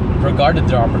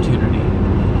their opportunity.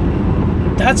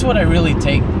 That's what I really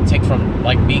take from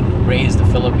like being raised a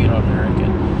Filipino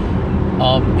American,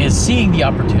 is seeing the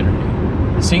opportunity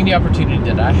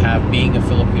that I have being a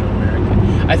Filipino American.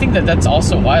 I think that's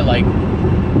also why, like,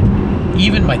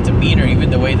 even my demeanor, even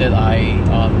the way that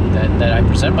I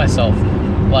present myself,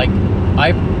 like,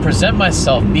 I present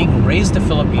myself being raised a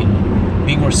Filipino,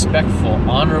 being respectful,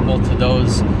 honorable to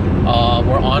those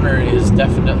where honor is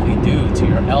definitely due, to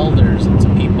your elders and to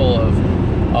people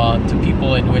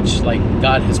in which, like,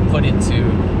 God has put into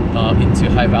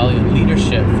high value and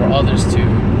leadership for others to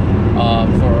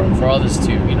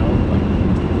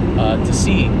to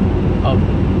see.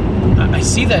 I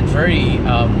see that very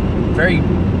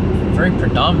very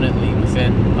predominantly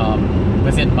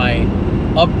within my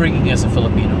upbringing as a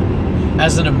Filipino.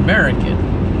 As an American,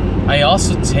 I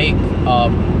also take I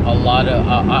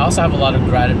also have a lot of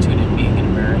gratitude in being an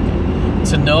American,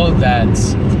 to know that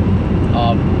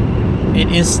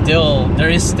there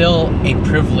is still a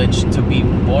privilege to be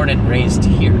born and raised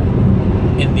here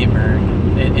in the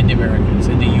Americas,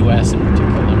 in the U.S. in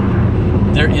particular.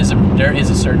 There is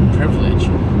a certain privilege,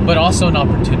 but also an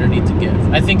opportunity to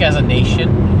give. I think as a nation,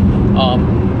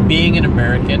 being an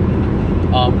American,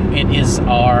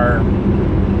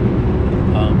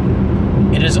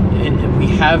 we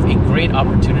have a great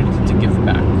opportunity to give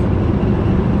back.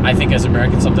 I think as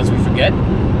Americans sometimes we forget.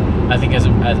 I think as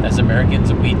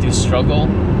Americans we do struggle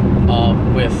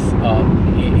with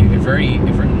a very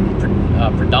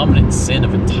predominant sin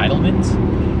of entitlement,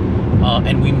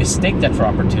 and we mistake that for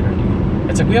opportunity.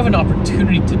 It's like we have an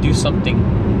opportunity to do something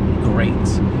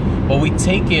great, but we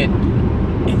take it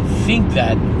and think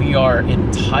that we are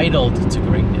entitled to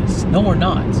greatness. No, we're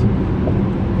not.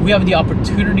 We have the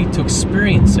opportunity to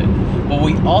experience it, but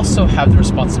we also have the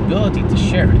responsibility to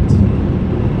share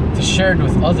it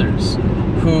with others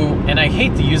who, and I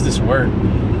hate to use this word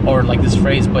or like this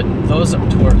phrase, but those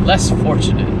who are less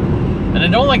fortunate. And I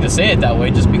don't like to say it that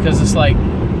way just because it's like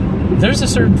there's a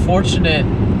certain fortunate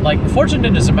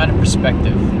is a matter of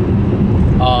perspective.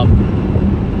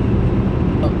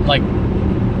 Like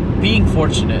being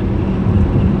fortunate.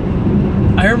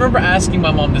 I remember asking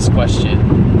my mom this question,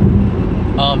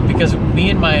 because me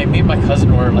and my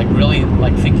cousin were like really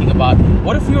like thinking about,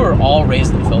 what if we were all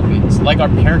raised in the Philippines, like our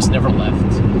parents never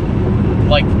left?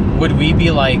 Like, would we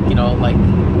be like,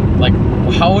 like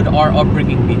how would our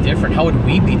upbringing be different? How would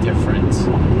we be different?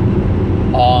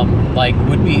 Like,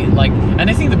 would be like, and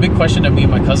I think the big question that me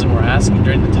and my cousin were asking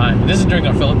during the time, this is during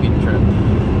our Philippine trip,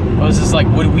 was just like,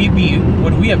 would we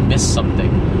have missed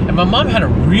something? And my mom had a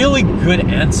really good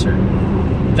answer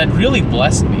that really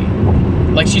blessed me.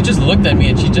 Like, she just looked at me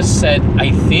and she just said,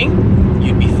 I think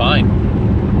you'd be fine.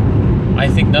 I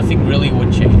think nothing really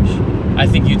would change. I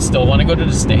think you'd still want to go to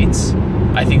the States.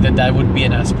 I think that would be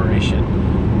an aspiration.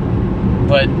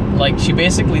 But, like, she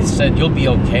basically said, you'll be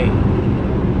okay.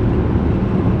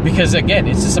 Because, again,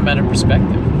 it's just a matter of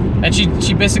perspective. And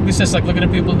she basically says, like, look at the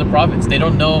people in the province. They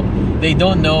don't know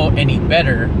any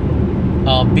better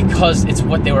because it's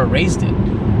what they were raised in.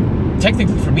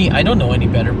 Technically, for me, I don't know any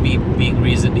better being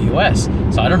raised in the U.S.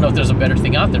 So I don't know if there's a better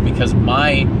thing out there, because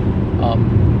my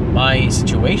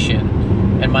situation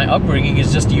and my upbringing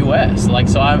is just U.S. Like,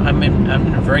 so I'm in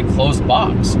a very closed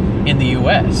box in the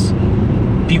U.S.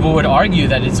 People would argue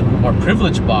that it's a more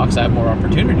privileged box. I have more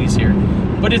opportunities here,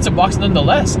 but it's a box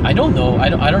nonetheless. I don't know.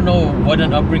 I don't know what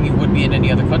an upbringing would be in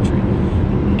any other country.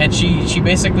 And she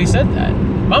basically said that.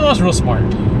 My mom's real smart.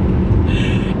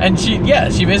 And she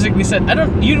basically said,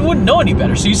 you wouldn't know any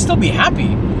better, so you'd still be happy.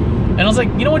 And I was like,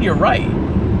 you know what, you're right.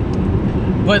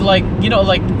 But like,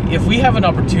 like if we have an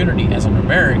opportunity as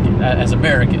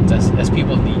Americans, as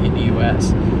people in the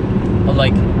US,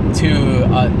 like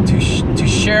to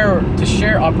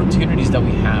share opportunities that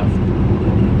we have,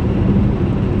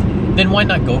 then why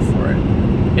not go for it?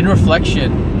 In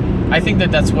reflection, I think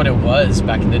that's what it was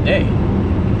back in the day.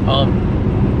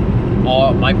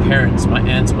 All my parents, my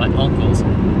aunts, my uncles,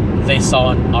 they saw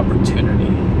an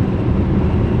opportunity.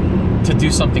 to do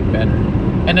something better.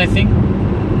 And I think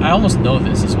I almost know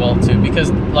this as well too,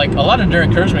 because like a lot of their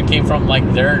encouragement came from like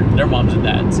their moms and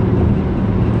dads.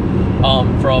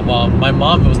 From my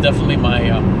mom, it was definitely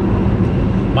my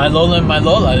Lola and my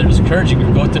Lola that was encouraging her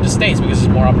to go to the States because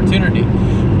there's more opportunity.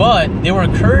 But they were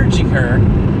encouraging her,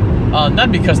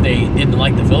 not because they didn't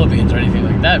like the Philippines or anything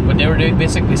like that, but they were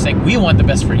basically saying, we want the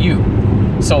best for you.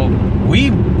 So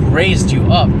we raised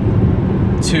you up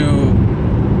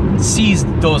to seize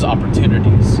those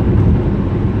opportunities.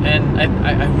 And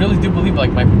I really do believe,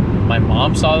 like, my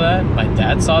mom saw that, my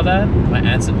dad saw that, my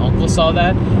aunts and uncles saw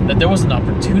that there was an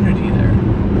opportunity there.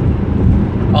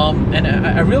 And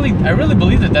I really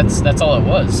believe that's all it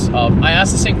was. I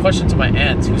asked the same question to my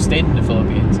aunt who stayed in the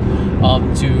Philippines,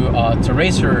 to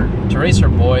raise her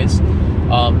boys,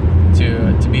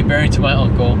 to be married to my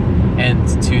uncle, and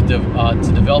to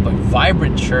develop a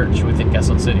vibrant church within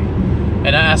Quezon City.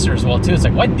 And I asked her as well too. It's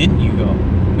like, why didn't you go?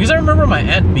 Because I remember my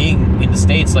aunt being in the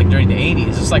States like during the 80s.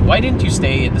 It's like, why didn't you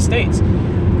stay in the States?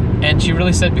 And she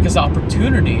really said, because the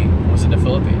opportunity was in the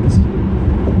Philippines.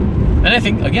 And I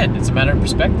think, again, it's a matter of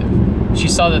perspective. She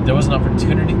saw that there was an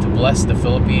opportunity to bless the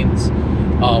Philippines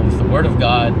with the Word of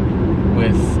God,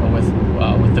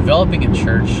 with developing a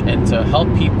church, and to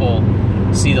help people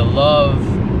see the love,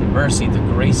 the mercy, the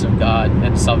grace of God,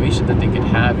 and the salvation that they could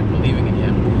have in believing in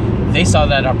Him. They saw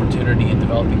that opportunity in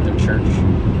developing their church.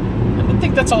 And I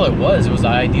think that's all it was. It was the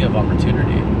idea of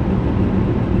opportunity.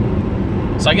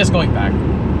 So I guess going back,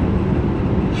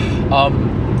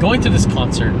 going to this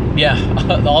concert,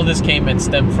 all this came and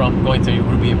stemmed from going to a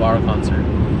Ruby Ibarra concert.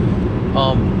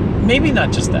 Maybe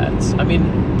not just that. I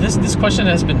mean, this question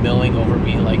has been milling over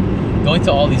me. Like, going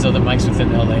to all these other mics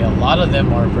within LA, a lot of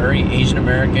them are very Asian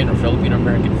American or Filipino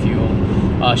American fuel.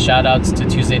 Shout outs to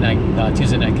Tuesday Night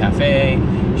Cafe.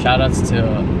 Shout outs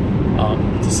to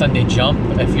Sunday Jump.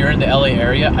 If you're in the LA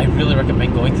area, I really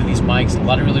recommend going to these mics. A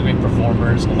lot of really great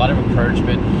performers, a lot of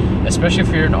encouragement, especially if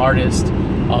you're an artist,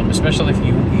 especially if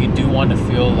you do want to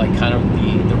feel like kind of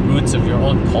the roots of your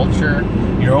own culture,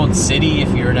 your own city,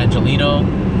 if you're an Angelino,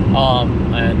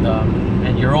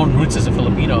 and your own roots as a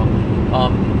Filipino.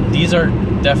 These are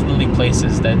definitely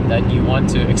places that you want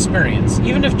to experience,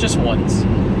 even if just once.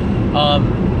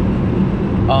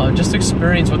 Just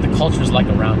experience what the culture is like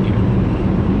around you.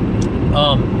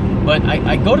 But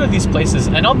I go to these places,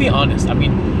 and I'll be honest, I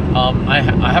mean, I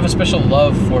have a special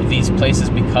love for these places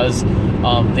because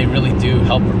they really do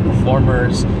help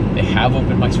performers. They have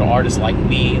open mics for artists like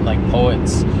me, like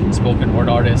poets, spoken word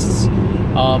artists.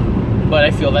 But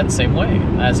I feel that same way.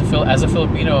 As a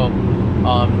Filipino,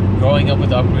 growing up with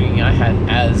the upbringing I had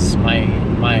as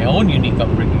my own unique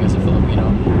upbringing as a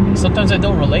Filipino, sometimes I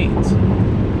don't relate.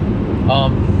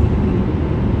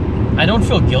 I don't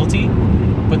feel guilty,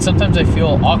 but sometimes I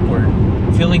feel awkward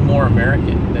feeling more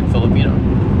American than Filipino.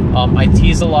 I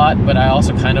tease a lot, but I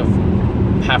also kind of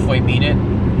halfway mean it.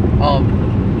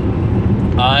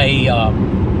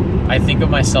 I think of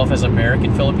myself as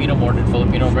American Filipino more than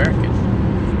Filipino American,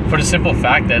 for the simple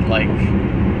fact that, like,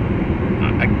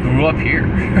 I grew up here.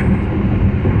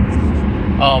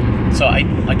 So I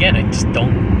just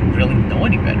don't really know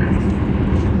any better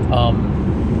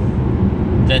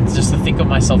than just to think of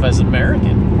myself as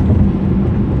American.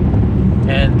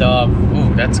 And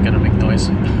ooh, that's gonna make noise.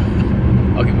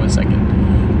 I'll give 1 second.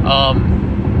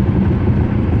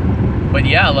 But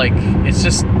yeah, like, it's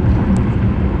just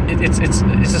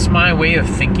my way of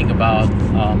thinking about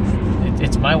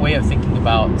it's my way of thinking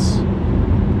about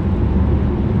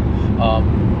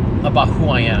who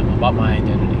I am, about my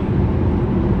identity.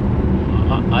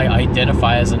 I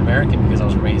identify as an American because I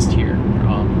was raised here.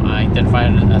 I identify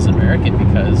as an American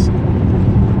because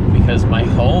my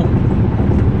home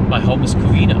is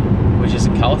Covina, which is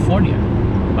in California.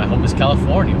 My home is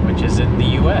California, which is in the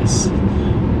U.S.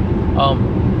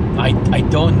 I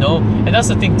don't know, and that's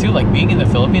the thing too. Like, being in the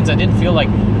Philippines, I felt like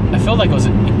it was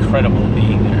incredible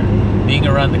being there, being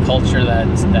around the culture that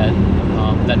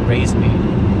raised me.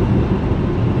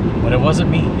 But it wasn't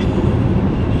me.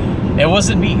 It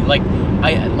wasn't me. Like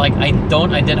I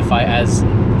don't identify as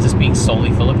just being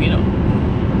solely Filipino.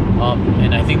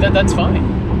 And I think that's fine.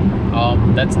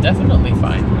 That's definitely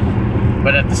fine.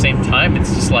 But at the same time,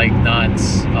 it's just like not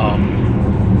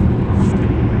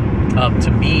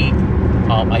to me,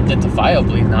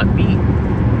 identifiably not me.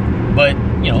 But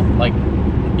you know, like,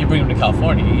 you bring them to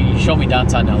California, you show me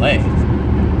downtown LA.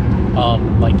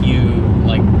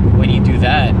 When you do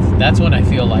that, that's when I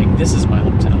feel like this is my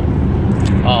hometown.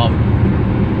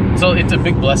 So it's a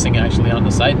big blessing, actually, on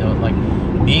the side note, like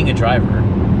being a driver,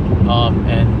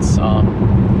 and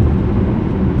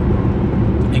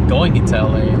and going into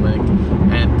LA, like,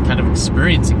 and kind of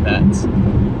experiencing that,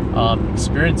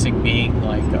 experiencing being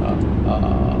like,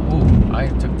 ooh, I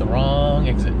took the wrong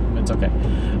exit. It's okay.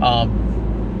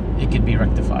 It could be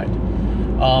rectified.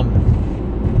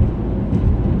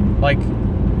 Like,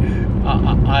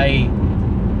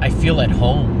 I feel at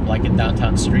home, like in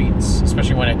downtown streets,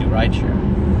 especially when I do rideshare.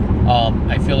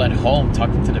 I feel at home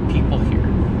talking to the people here.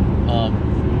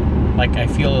 Like I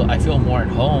feel more at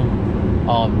home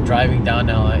driving down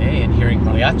LA and hearing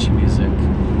mariachi music,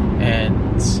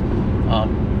 and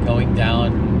going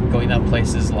down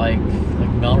places like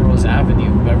Melrose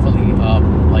Avenue, Beverly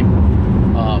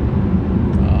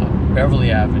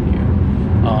Avenue,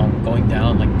 going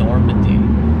down like Normandy,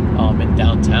 in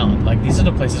downtown. Like, these are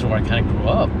the places where I kind of grew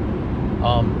up.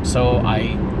 So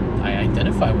I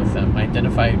identify with them. I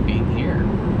identify being here.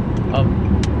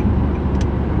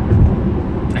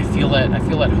 I feel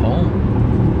at home.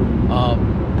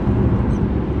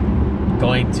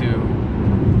 Going to,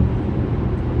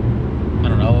 I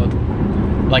don't know,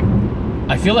 like,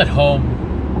 I feel at home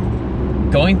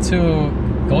going to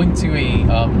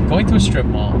a strip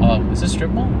mall. Is this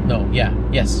strip mall? No, yeah,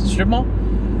 yes, strip mall.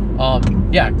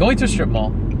 Yeah, going to a strip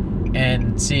mall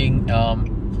and seeing a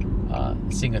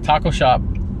taco shop,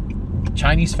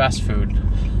 Chinese fast food,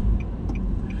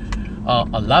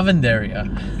 a lavanderia,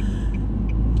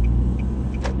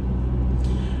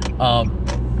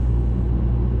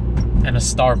 and a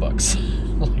Starbucks.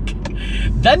 Like,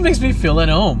 that makes me feel at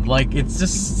home. Like, it's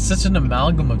just such an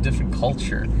amalgam of different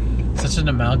culture, such an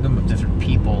amalgam of different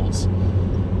peoples,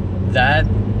 that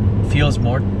feels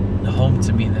more home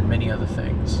to me than many other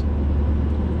things.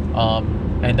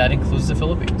 And that includes the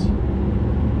Philippines.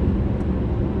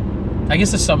 I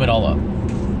guess to sum it all up,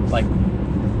 like,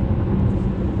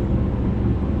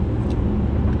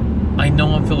 I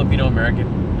know I'm Filipino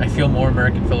American. I feel more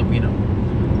American Filipino.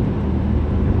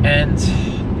 And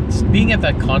being at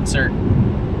that concert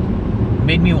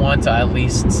made me want to at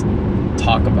least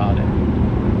talk about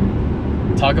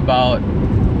it. Talk about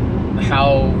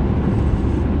how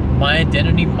my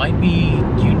identity might be,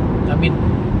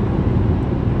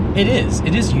 it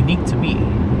is unique to me.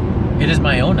 It is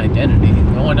my own identity.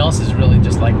 No one else is really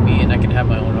just like me, and I can have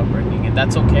my own upbringing, and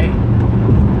that's okay.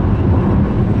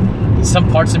 Some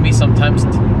parts of me sometimes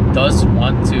does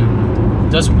want to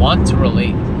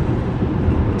relate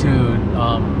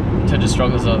to the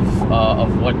struggles of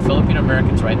what Filipino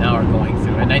Americans right now are going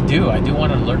through, and I do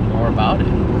want to learn more about it.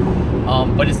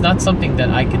 But it's not something that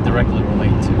I can directly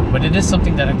relate to, but it is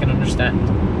something that I can understand.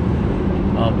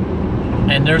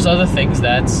 And there's other things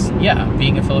that's,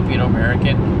 being a Filipino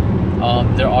American,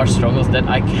 there are struggles that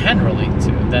I can relate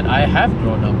to, that I have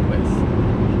grown up with.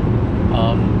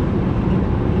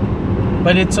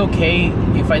 But it's okay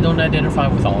if I don't identify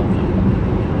with all of them.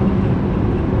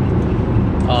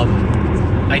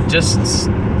 I just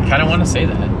kind of want to say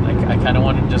that. Like, I kind of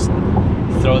want to just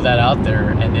throw that out there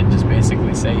and then just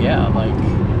basically say, like,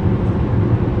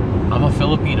 I'm a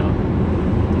Filipino.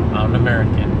 I'm an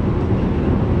American.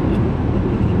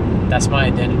 That's my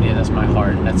identity, that's my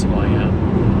heart, that's who I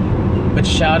am. But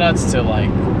shout outs to,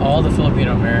 like, all the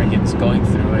Filipino Americans going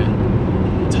through it,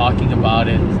 talking about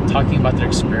their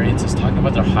experiences, talking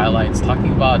about their highlights,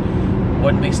 talking about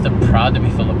what makes them proud to be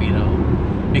Filipino.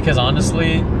 Because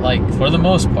honestly, like, for the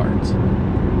most part,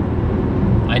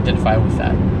 I identify with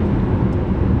that.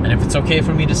 And if it's okay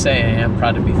for me to say, I am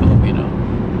proud to be Filipino.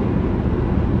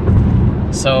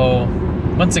 So,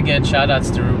 once again, shout outs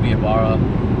to Ruby Ibarra.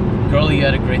 Girlie, you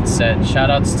had a great set. Shout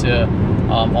outs to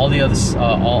all the other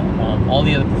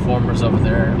performers over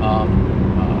there.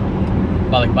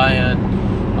 Balikbayan,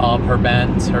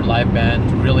 her live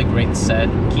band, really great set.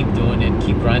 Keep doing it,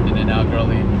 keep grinding it out,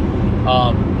 Girlie.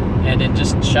 And then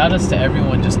just shout outs to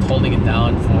everyone just holding it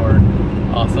down for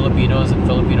Filipinos and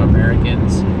Filipino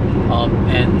Americans,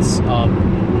 and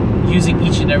using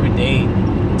each and every day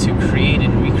to create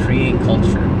and recreate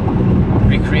culture,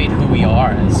 recreate who we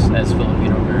are as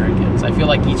Filipino Americans. I feel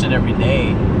like each and every day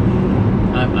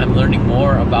I'm learning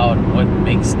more about what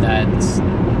makes that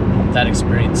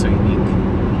experience so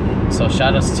unique. So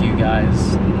shout outs to you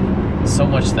guys. So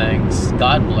much thanks.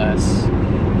 God bless.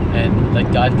 And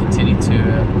let God continue to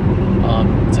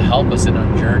help us in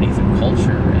our journey through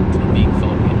culture and through being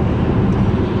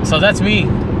Filipino. So that's me.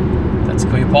 That's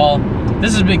Kuya Paul.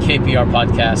 This has been KPR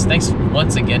Podcast. Thanks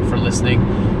once again for listening.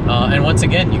 And once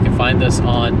again, you can find us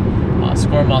on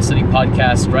Squirrel Mile City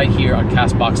Podcast right here on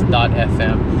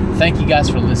castbox.fm. Thank you guys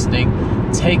for listening.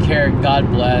 Take care. God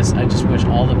bless. I just wish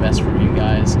all the best for you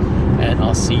guys. And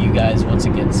I'll see you guys once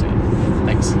again soon.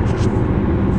 Thanks.